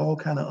 you got all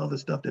kind of other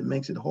stuff that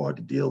makes it hard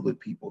to deal with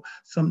people.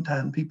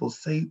 Sometimes people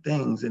say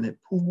things and it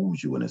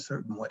pulls you in a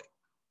certain way.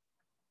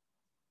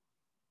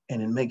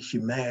 And it makes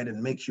you mad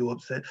and makes you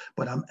upset.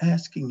 But I'm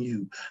asking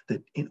you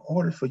that in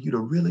order for you to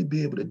really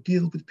be able to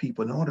deal with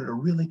people, in order to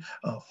really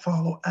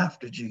follow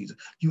after Jesus,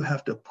 you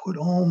have to put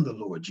on the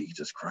Lord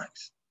Jesus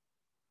Christ.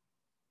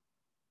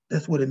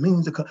 That's what it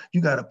means.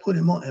 You got to put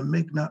him on and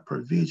make not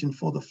provision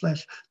for the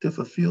flesh to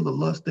fulfill the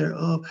lust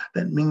thereof.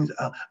 That means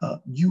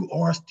you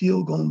are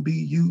still going to be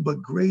you,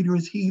 but greater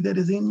is he that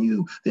is in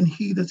you than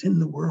he that's in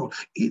the world.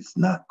 It's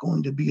not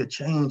going to be a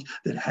change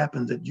that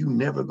happens that you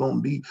never going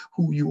to be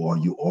who you are.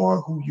 You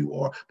are who you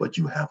are, but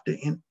you have to,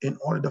 in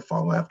order to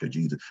follow after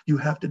Jesus, you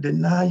have to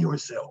deny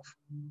yourself.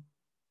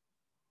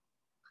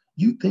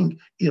 You think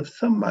if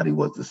somebody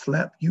was to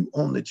slap you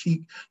on the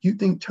cheek, you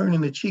think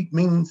turning the cheek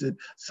means that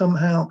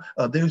somehow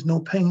there's no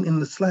pain in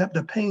the slap.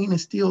 The pain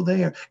is still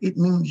there. It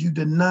means you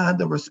deny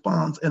the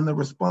response, and the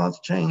response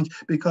changed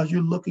because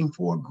you're looking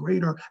for a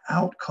greater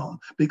outcome,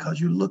 because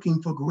you're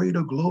looking for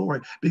greater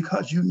glory,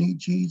 because you need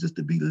Jesus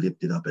to be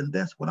lifted up. And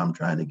that's what I'm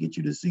trying to get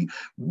you to see.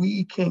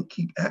 We can't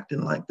keep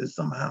acting like this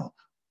somehow,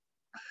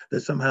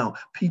 that somehow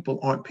people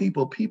aren't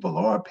people. People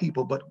are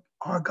people, but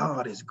our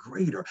God is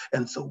greater.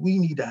 And so we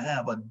need to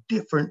have a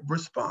different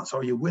response.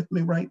 Are you with me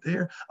right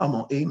there? I'm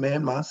on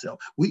amen myself.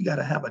 We got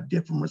to have a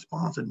different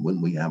response. And when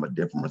we have a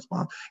different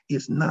response,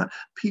 it's not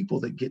people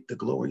that get the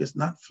glory. It's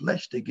not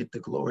flesh that get the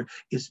glory.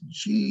 It's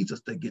Jesus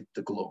that get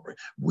the glory.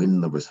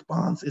 When the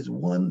response is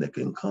one that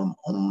can come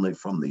only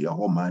from the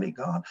Almighty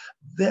God,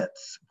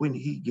 that's when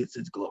he gets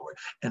his glory.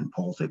 And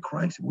Paul said,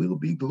 Christ will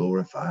be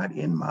glorified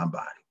in my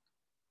body,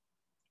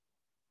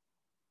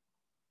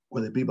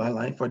 whether it be by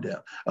life or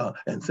death.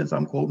 And since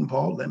I'm quoting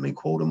Paul, let me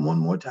quote him one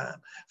more time.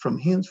 From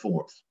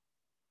henceforth,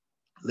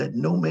 let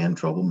no man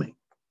trouble me.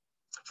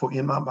 For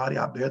in my body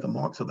I bear the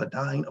marks of the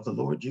dying of the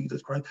Lord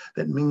Jesus Christ.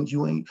 That means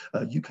you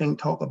can't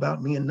talk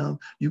about me enough.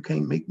 You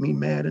can't make me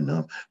mad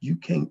enough. You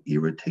can't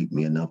irritate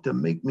me enough to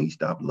make me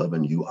stop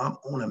loving you. I'm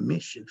on a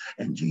mission,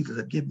 and Jesus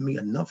has given me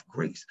enough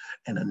grace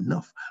and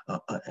enough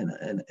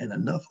and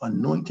enough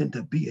anointing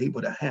to be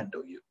able to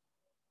handle you.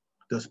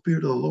 The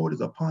Spirit of the Lord is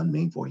upon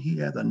me, for he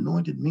has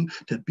anointed me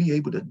to be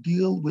able to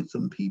deal with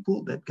some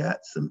people that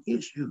got some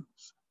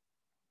issues.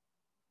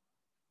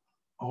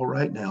 All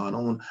right, now I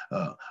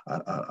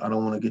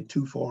don't want to get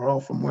too far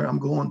off from where I'm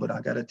going, but I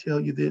got to tell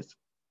you this.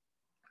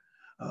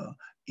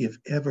 If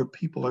ever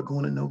people are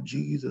going to know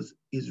Jesus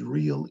is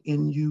real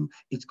in you,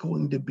 it's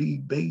going to be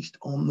based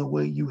on the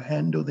way you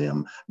handle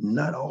them,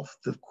 not off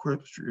the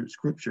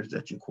scriptures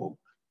that you quote.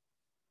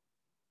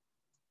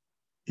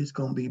 It's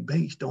going to be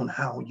based on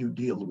how you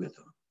deal with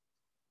them.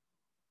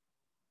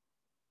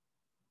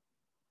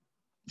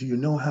 Do you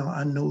know how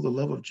I know the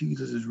love of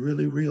Jesus is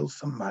really real?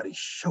 Somebody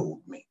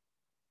showed me.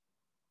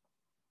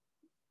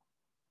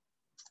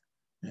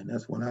 And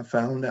that's when I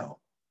found out.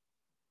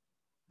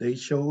 They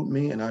showed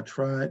me, and I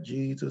tried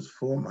Jesus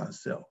for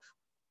myself.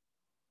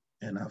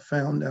 And I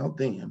found out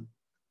then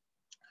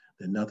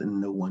that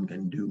no one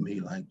can do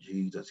me like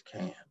Jesus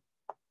can.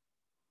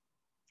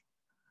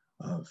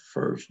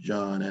 1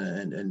 John,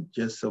 and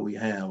just so we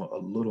have a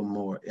little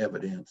more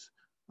evidence,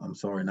 I'm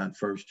sorry, not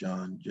 1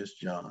 John, just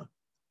John,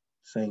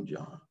 St.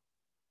 John,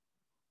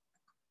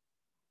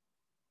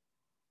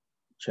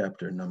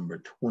 chapter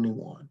number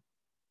 21.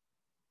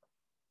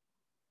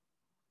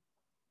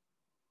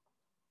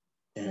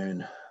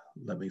 And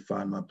let me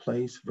find my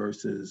place,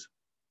 verses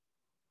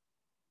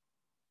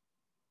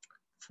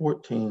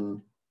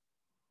 14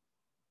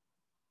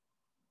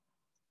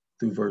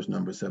 through verse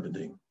number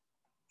 17.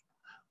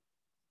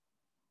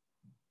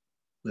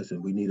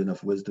 Listen, we need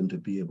enough wisdom to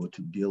be able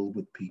to deal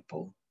with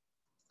people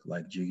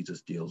like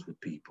Jesus deals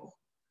with people.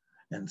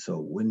 And so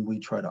when we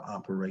try to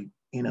operate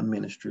in a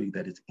ministry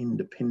that is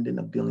independent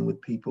of dealing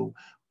with people,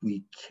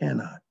 we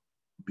cannot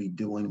be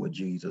doing what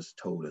Jesus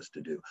told us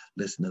to do.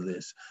 Listen to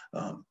this.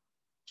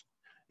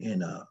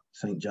 In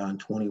St. John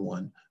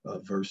 21,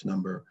 verse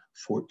number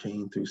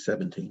 14 through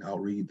 17. I'll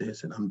read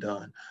this and I'm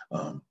done.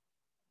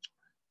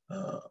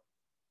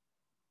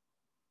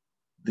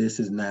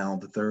 This is now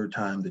the third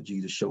time that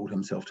Jesus showed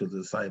himself to the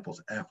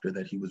disciples after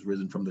that he was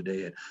risen from the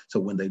dead. So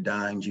when they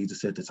dined,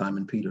 Jesus said to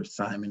Simon Peter,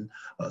 Simon,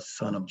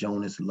 son of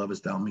Jonas,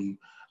 lovest thou me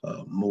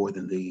more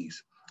than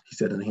these? He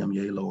said unto him,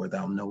 Yea, Lord,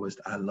 thou knowest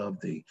I love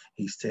thee.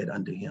 He said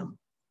unto him,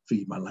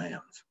 Feed my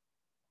lambs.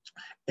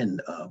 In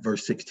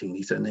verse 16,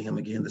 he said unto him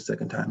again the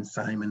second time,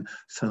 Simon,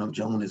 son of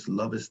Jonas,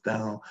 lovest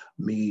thou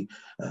me?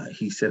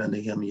 He said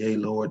unto him, Yea,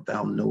 Lord,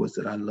 thou knowest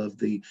that I love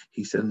thee.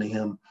 He said unto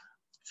him,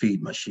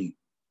 Feed my sheep.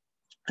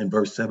 In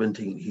verse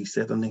 17, he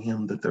said unto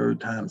him the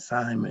third time,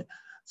 Simon,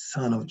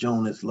 son of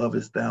Jonas,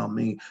 lovest thou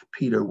me?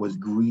 Peter was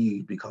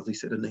grieved because he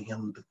said unto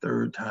him the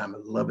third time,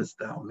 lovest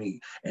thou me?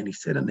 And he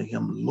said unto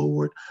him,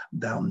 Lord,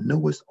 thou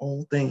knowest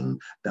all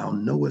things. Thou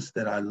knowest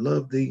that I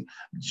love thee.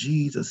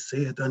 Jesus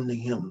said unto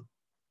him,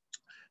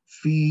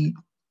 Feed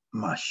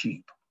my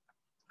sheep.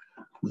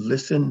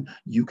 Listen,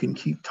 you can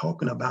keep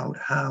talking about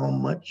how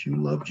much you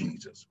love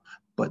Jesus,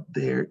 but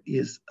there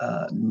is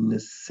a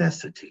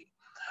necessity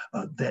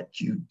that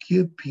you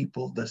give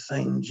people the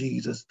same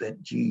Jesus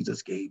that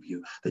Jesus gave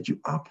you, that you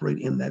operate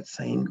in that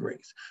same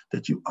grace,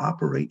 that you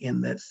operate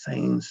in that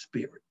same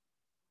spirit,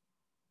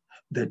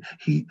 that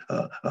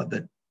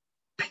that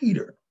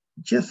Peter,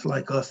 just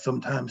like us,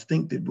 sometimes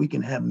think that we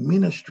can have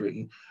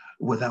ministry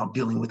without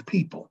dealing with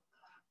people.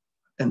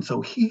 And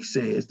so he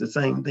says the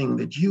same thing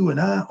that you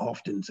and I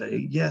often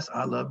say, yes,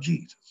 I love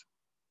Jesus.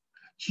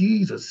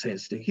 Jesus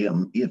says to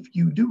him, if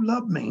you do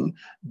love me,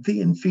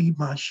 then feed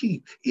my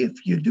sheep.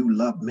 If you do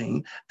love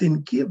me,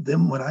 then give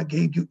them what I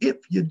gave you. If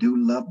you do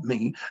love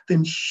me,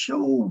 then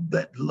show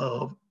that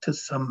love to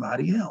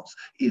somebody else.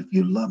 If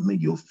you love me,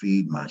 you'll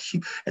feed my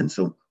sheep. And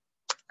so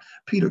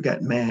Peter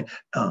got mad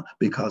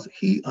because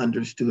he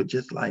understood,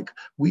 just like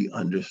we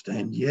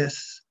understand,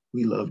 yes,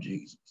 We love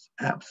Jesus.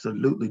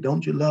 Absolutely.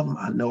 Don't you love him?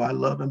 I know I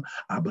love him.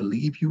 I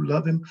believe you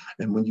love him.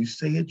 And when you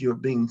say it, you're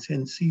being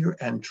sincere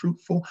and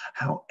truthful.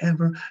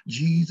 However,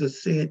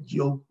 Jesus said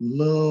your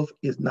love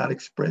is not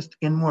expressed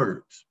in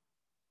words.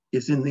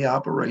 It's in the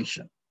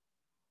operation.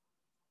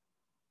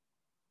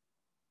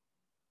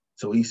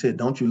 So he said,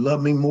 don't you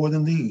love me more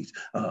than these?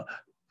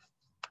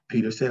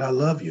 Peter said, I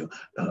love you.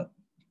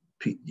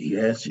 He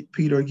asked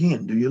Peter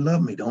again, do you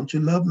love me? Don't you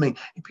love me?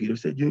 And Peter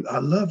said, I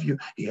love you.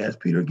 He asked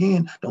Peter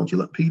again, don't you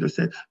love? Peter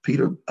said,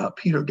 Peter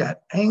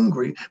got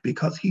angry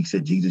because he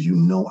said, Jesus, you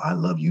know I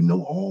love you,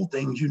 know all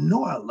things. You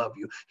know I love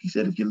you. He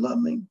said, if you love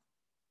me,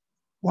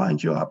 why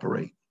aren't you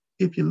operating?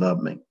 If you love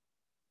me,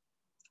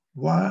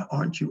 why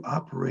aren't you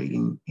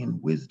operating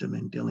in wisdom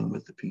and dealing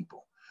with the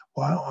people?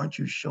 Why aren't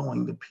you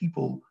showing the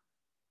people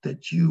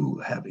that you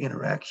have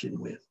interaction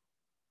with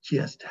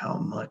just how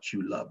much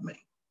you love me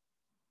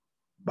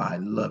by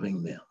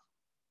loving them?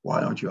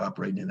 Why aren't you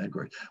operating in that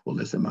grace? Well,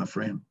 listen, my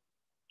friend,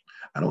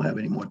 I don't have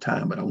any more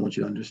time, but I want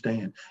you to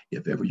understand,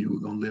 if ever you were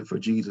going to live for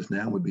Jesus,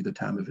 now would be the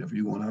time. If ever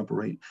you want to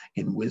operate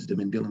in wisdom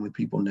and dealing with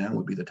people, now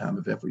would be the time.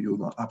 If ever you were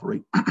going to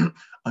operate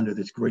under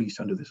this grace,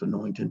 under this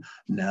anointing,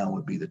 now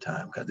would be the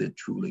time, because it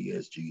truly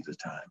is Jesus'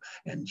 time.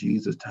 And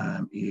Jesus'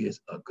 time is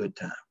a good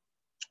time.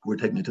 We're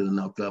taking it to the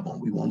next level,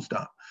 and we won't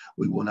stop.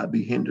 We will not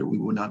be hindered. We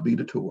will not be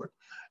detoured.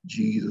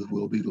 Jesus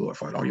will be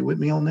glorified. Are you with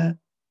me on that?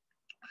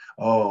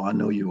 Oh, I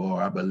know you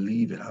are. I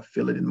believe it. I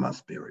feel it in my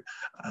spirit.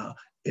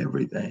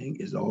 Everything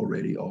is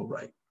already all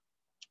right.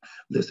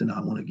 Listen,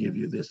 I want to give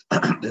you this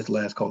this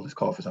last call, this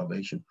call for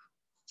salvation,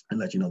 and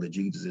let you know that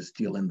Jesus is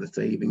still in the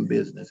saving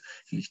business.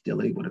 He's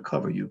still able to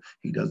cover you.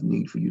 He doesn't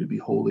need for you to be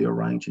holy or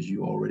righteous.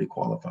 You already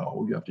qualify.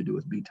 All you have to do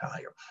is be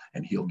tired,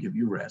 and he'll give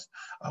you rest.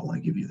 I want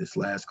to give you this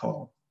last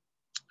call.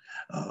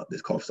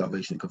 This call for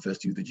salvation, confess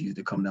to you that Jesus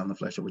did come down in the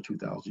flesh over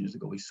 2,000 years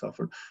ago. He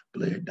suffered,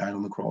 bled, died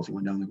on the cross. He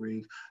went down the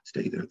grave,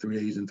 stayed there 3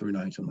 days and 3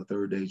 nights. On the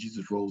third day,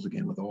 Jesus rose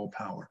again with all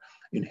power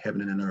in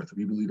heaven and in earth. If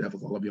you believe that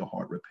with all of your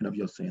heart, repent of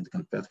your sins,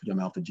 confess with your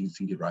mouth that Jesus,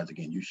 he did rise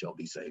again, you shall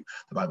be saved.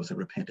 The Bible said,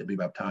 repent and be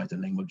baptized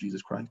in the name of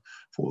Jesus Christ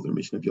for the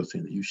remission of your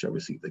sin, that you shall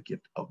receive the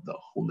gift of the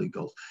Holy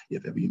Ghost.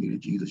 If ever you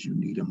needed Jesus, you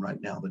need him right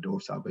now. The door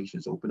of salvation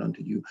is open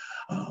unto you.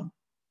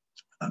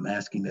 I'm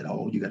asking that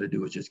all you got to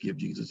do is just give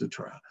Jesus a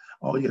try.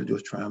 All you got to do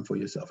is try him for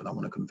yourself. And I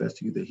want to confess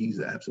to you that he's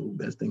the absolute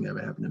best thing that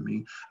ever happened to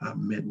me. I've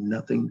met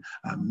nothing.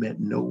 I've met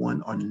no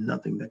one or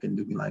nothing that can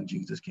do me like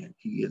Jesus can.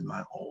 He is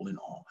my all in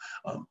all.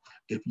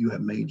 If you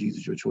have made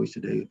Jesus your choice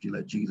today, if you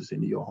let Jesus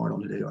into your heart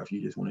on today, or if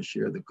you just want to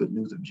share the good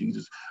news of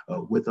Jesus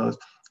with us,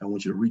 I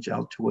want you to reach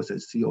out to us at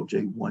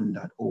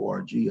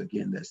coj1.org.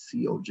 Again, that's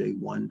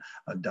coj1.org.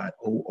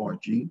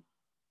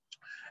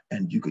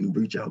 And you can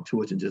reach out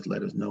to us and just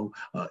let us know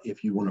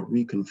if you want to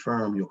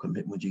reconfirm your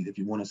commitment with Jesus. If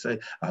you want to say,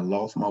 I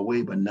lost my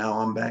way, but now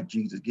I'm back.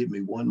 Jesus, give me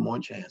one more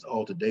chance.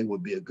 Oh, today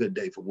would be a good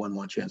day for one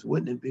more chance.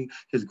 Wouldn't it be?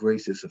 His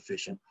grace is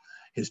sufficient.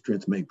 His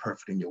strength made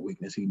perfect in your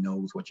weakness. He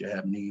knows what you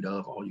have need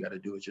of. All you got to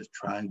do is just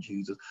try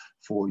Jesus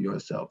for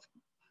yourself.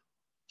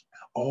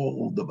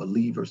 All the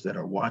believers that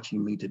are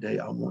watching me today,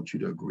 I want you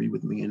to agree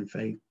with me in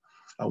faith.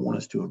 I want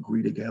us to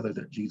agree together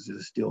that Jesus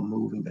is still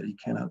moving, that he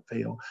cannot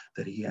fail,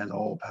 that he has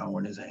all power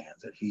in his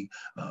hands, that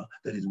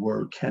his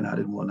word cannot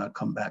and will not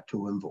come back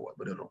to him void,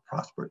 but it'll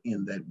prosper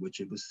in that which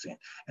it was sent.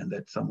 And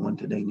that someone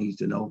today needs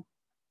to know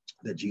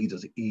that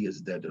Jesus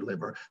is their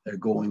deliverer. They're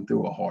going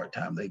through a hard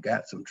time. They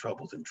got some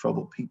troubles, and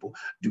troubled people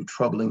do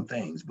troubling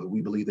things, but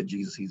we believe that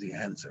Jesus, he's the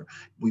answer.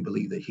 We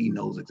believe that he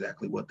knows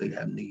exactly what they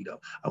have need of.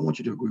 I want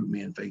you to agree with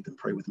me in faith and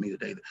pray with me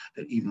today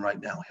that even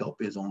right now,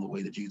 help is on the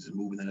way, that Jesus is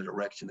moving in a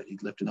direction, that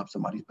he's lifting up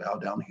somebody's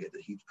bowed down head,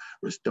 that he's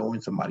restoring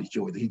somebody's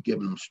joy, that he's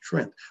giving them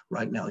strength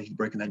right now. He's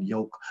breaking that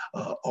yoke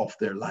off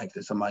their life,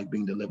 that somebody's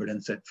being delivered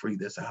and set free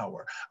this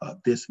hour,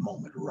 this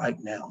moment, right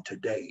now,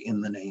 today,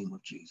 in the name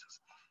of Jesus.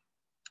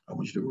 I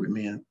want you to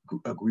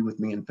agree with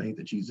me in faith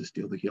that Jesus is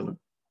still the healer.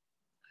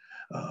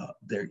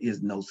 There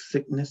is no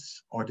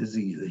sickness or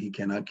disease that he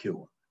cannot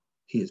cure.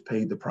 He has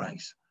paid the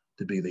price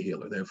to be the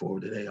healer. Therefore,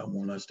 today I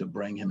want us to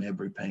bring him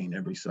every pain,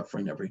 every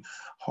suffering, every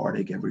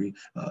heartache, every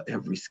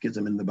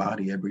schism in the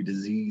body, every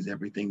disease,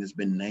 everything that's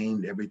been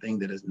named, everything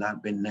that has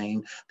not been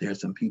named. There are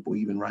some people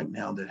even right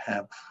now that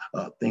have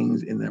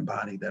things in their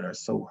body that are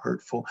so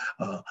hurtful.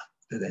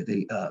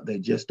 They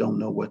just don't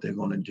know what they're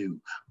going to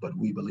do. But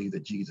we believe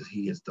that Jesus,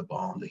 he is the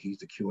balm, that he's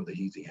the cure, that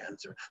he's the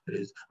answer.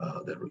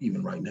 That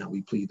even right now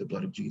we plead the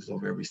blood of Jesus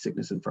over every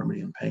sickness,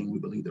 infirmity, and pain. We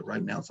believe that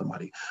right now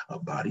somebody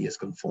body is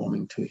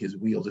conforming to his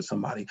will, that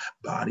somebody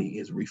body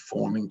is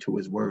reforming to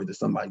his word, that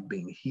somebody's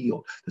being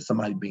healed, that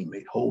somebody's being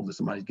made whole, that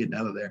somebody's getting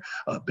out of their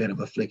bed of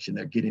affliction.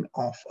 They're getting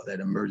off of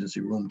that emergency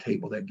room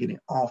table. They're getting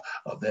off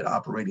of that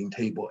operating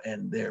table,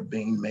 and they're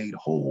being made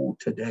whole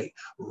today,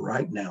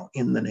 right now,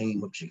 in the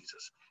name of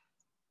Jesus.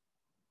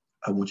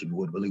 I want you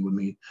to believe with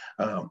me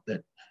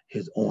that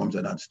his arms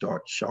are not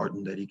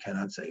shortened, that he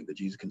cannot save, that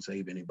Jesus can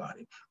save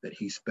anybody, that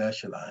he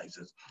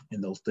specializes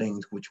in those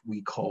things which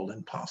we call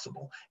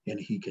impossible, and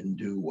he can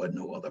do what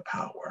no other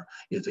power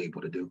is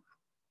able to do.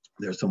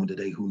 There's someone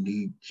today who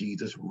need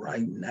Jesus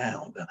right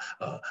now.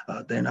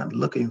 They're not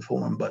looking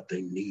for him, but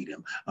they need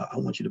him. I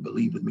want you to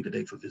believe with me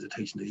today for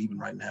visitation that even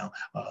right now,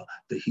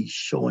 that he's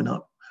showing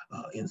up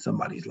in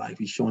somebody's life.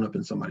 He's showing up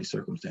in somebody's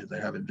circumstance. They're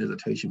having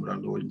visitation with our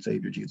Lord and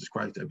Savior, Jesus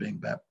Christ. They're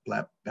being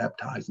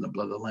baptized in the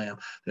blood of the Lamb.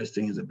 Their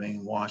sins are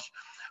being washed.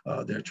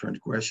 Their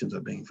transgressions are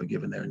being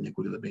forgiven. Their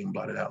iniquities are being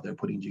blotted out. They're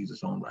putting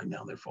Jesus on right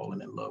now. They're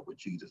falling in love with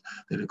Jesus.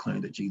 They're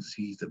declaring that Jesus,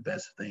 he's the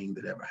best thing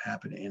that ever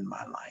happened in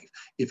my life.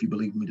 If you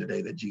believe me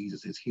today that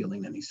Jesus is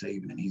healing and he's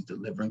saving and he's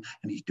delivering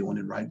and he's doing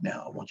it right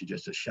now, I want you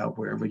just to shout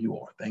wherever you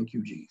are. Thank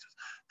you, Jesus.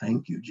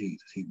 Thank you,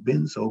 Jesus. He's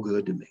been so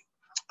good to me.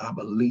 I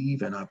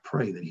believe and I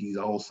pray that he's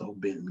also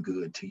been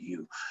good to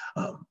you.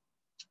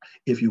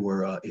 If you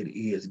were, it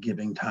is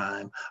giving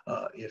time.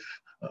 If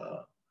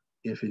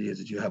it is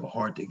that you have a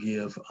heart to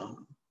give,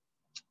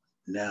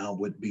 now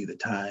would be the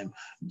time.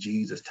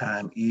 Jesus'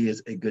 time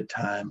is a good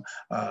time.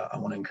 I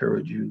want to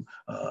encourage you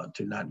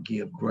to not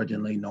give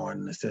grudgingly, nor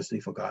in necessity,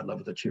 for God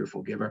loveth a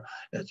cheerful giver.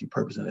 As you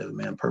purpose and as a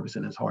man purpose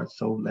in his heart,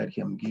 so let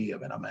him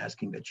give. And I'm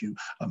asking that you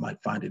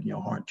might find it in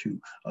your heart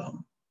to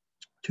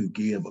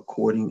give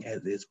according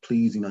as is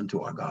pleasing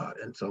unto our God.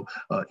 And so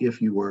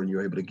if you were and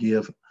you're able to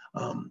give,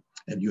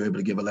 and you're able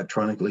to give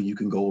electronically, you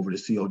can go over to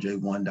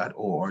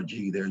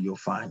coj1.org. There you'll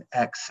find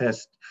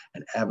access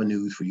and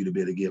avenues for you to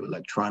be able to give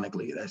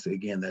electronically. That's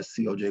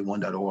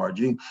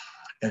coj1.org,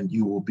 and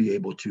you will be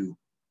able to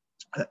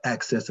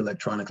access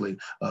electronically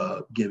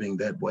giving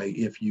that way.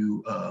 If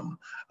you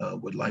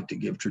would like to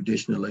give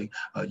traditionally,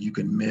 you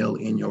can mail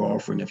in your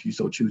offering if you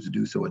so choose to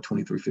do so at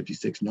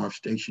 2356 North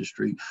Station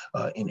Street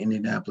in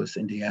Indianapolis,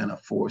 Indiana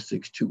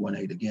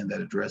 46218. Again,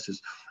 that address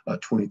is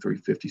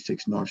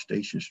 2356 North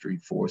Station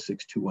Street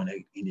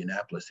 46218,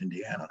 Indianapolis,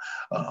 Indiana.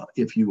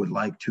 If you would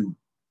like to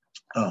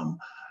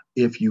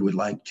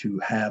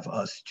have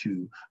us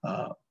to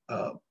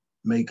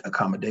make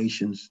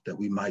accommodations that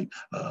we might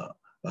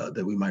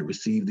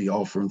receive the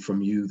offering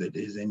from you that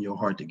is in your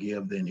heart to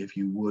give, then if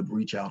you would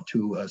reach out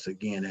to us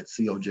again at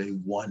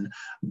coj1.org,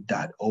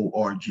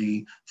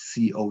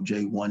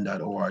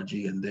 coj1.org,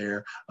 and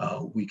there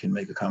we can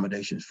make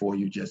accommodations for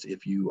you. Just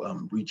if you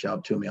reach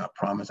out to me, I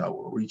promise I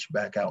will reach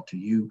back out to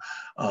you.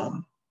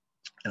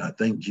 And I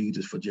thank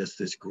Jesus for just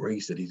this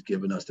grace that he's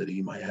given us, that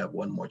he might have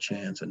one more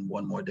chance and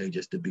one more day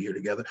just to be here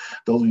together.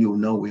 Those of you who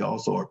know, we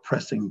also are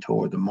pressing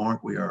toward the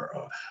mark.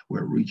 We're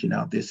reaching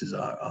out. This is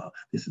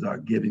our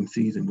giving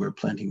season. We're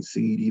planting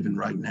seed even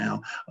right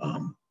now.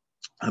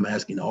 I'm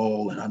asking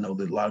all, and I know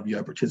that a lot of you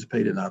have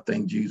participated, and I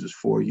thank Jesus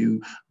for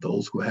you.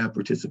 Those who have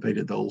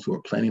participated, those who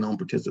are planning on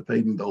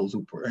participating, those who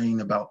are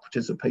praying about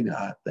participating,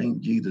 I thank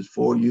Jesus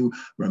for you.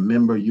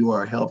 Remember, you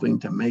are helping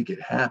to make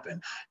it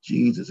happen.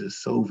 Jesus is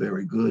so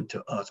very good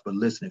to us. But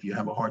listen, if you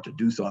have a heart to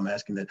do so, I'm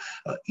asking that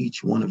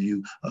each one of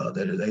you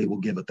that is able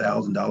give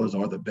 $1,000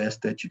 or the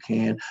best that you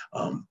can.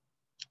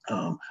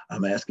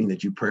 I'm asking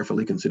that you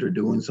prayerfully consider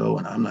doing so.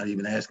 And I'm not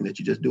even asking that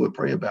you just do it,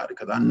 pray about it,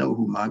 because I know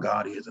who my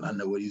God is and I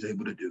know what he's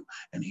able to do,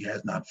 and he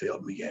has not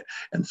failed me yet.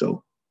 And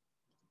so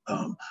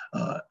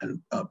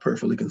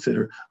prayerfully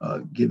consider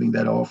giving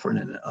that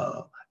offering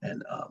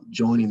and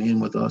joining in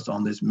with us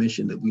on this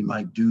mission that we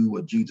might do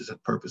what Jesus has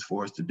purposed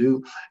for us to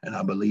do. And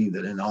I believe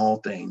that in all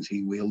things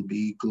he will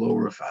be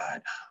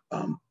glorified.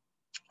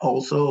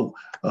 Also,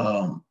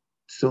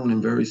 soon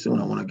and very soon,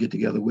 I want to get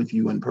together with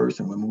you in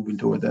person. We're moving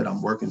toward that. I'm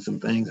working some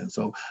things. And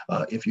so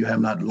if you have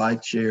not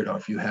liked, shared, or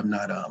if you have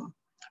not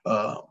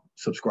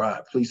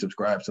subscribed, please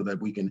subscribe so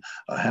that we can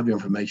have your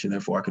information.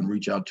 Therefore, I can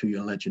reach out to you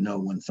and let you know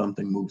when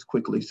something moves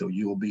quickly, so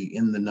you will be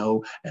in the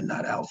know and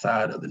not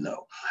outside of the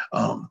know.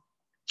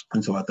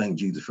 And so I thank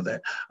Jesus for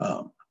that.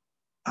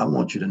 I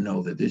want you to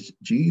know that this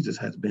Jesus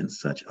has been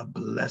such a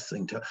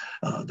blessing to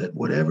that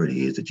whatever it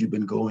is that you've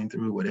been going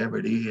through, whatever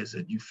it is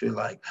that you feel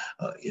like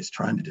is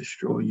trying to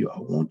destroy you, I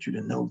want you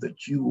to know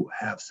that you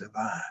have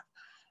survived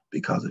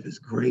because of his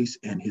grace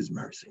and his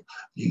mercy.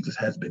 Jesus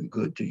has been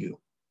good to you.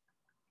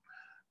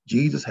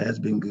 Jesus has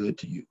been good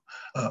to you.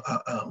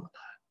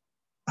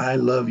 I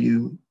love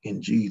you in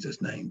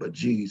Jesus' name, but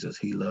Jesus,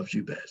 he loves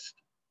you best.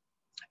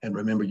 And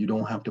remember, you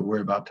don't have to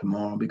worry about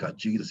tomorrow because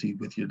Jesus is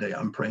with you today.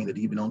 I'm praying that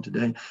even on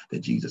today,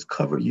 that Jesus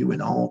cover you in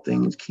all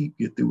things, keep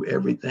you through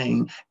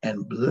everything,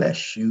 and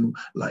bless you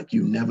like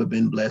you've never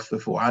been blessed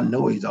before. I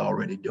know he's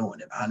already doing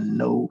it. I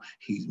know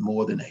he's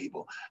more than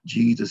able.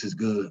 Jesus is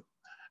good.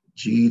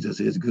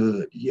 Jesus is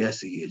good. Yes,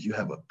 he is. You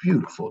have a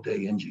beautiful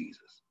day in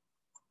Jesus.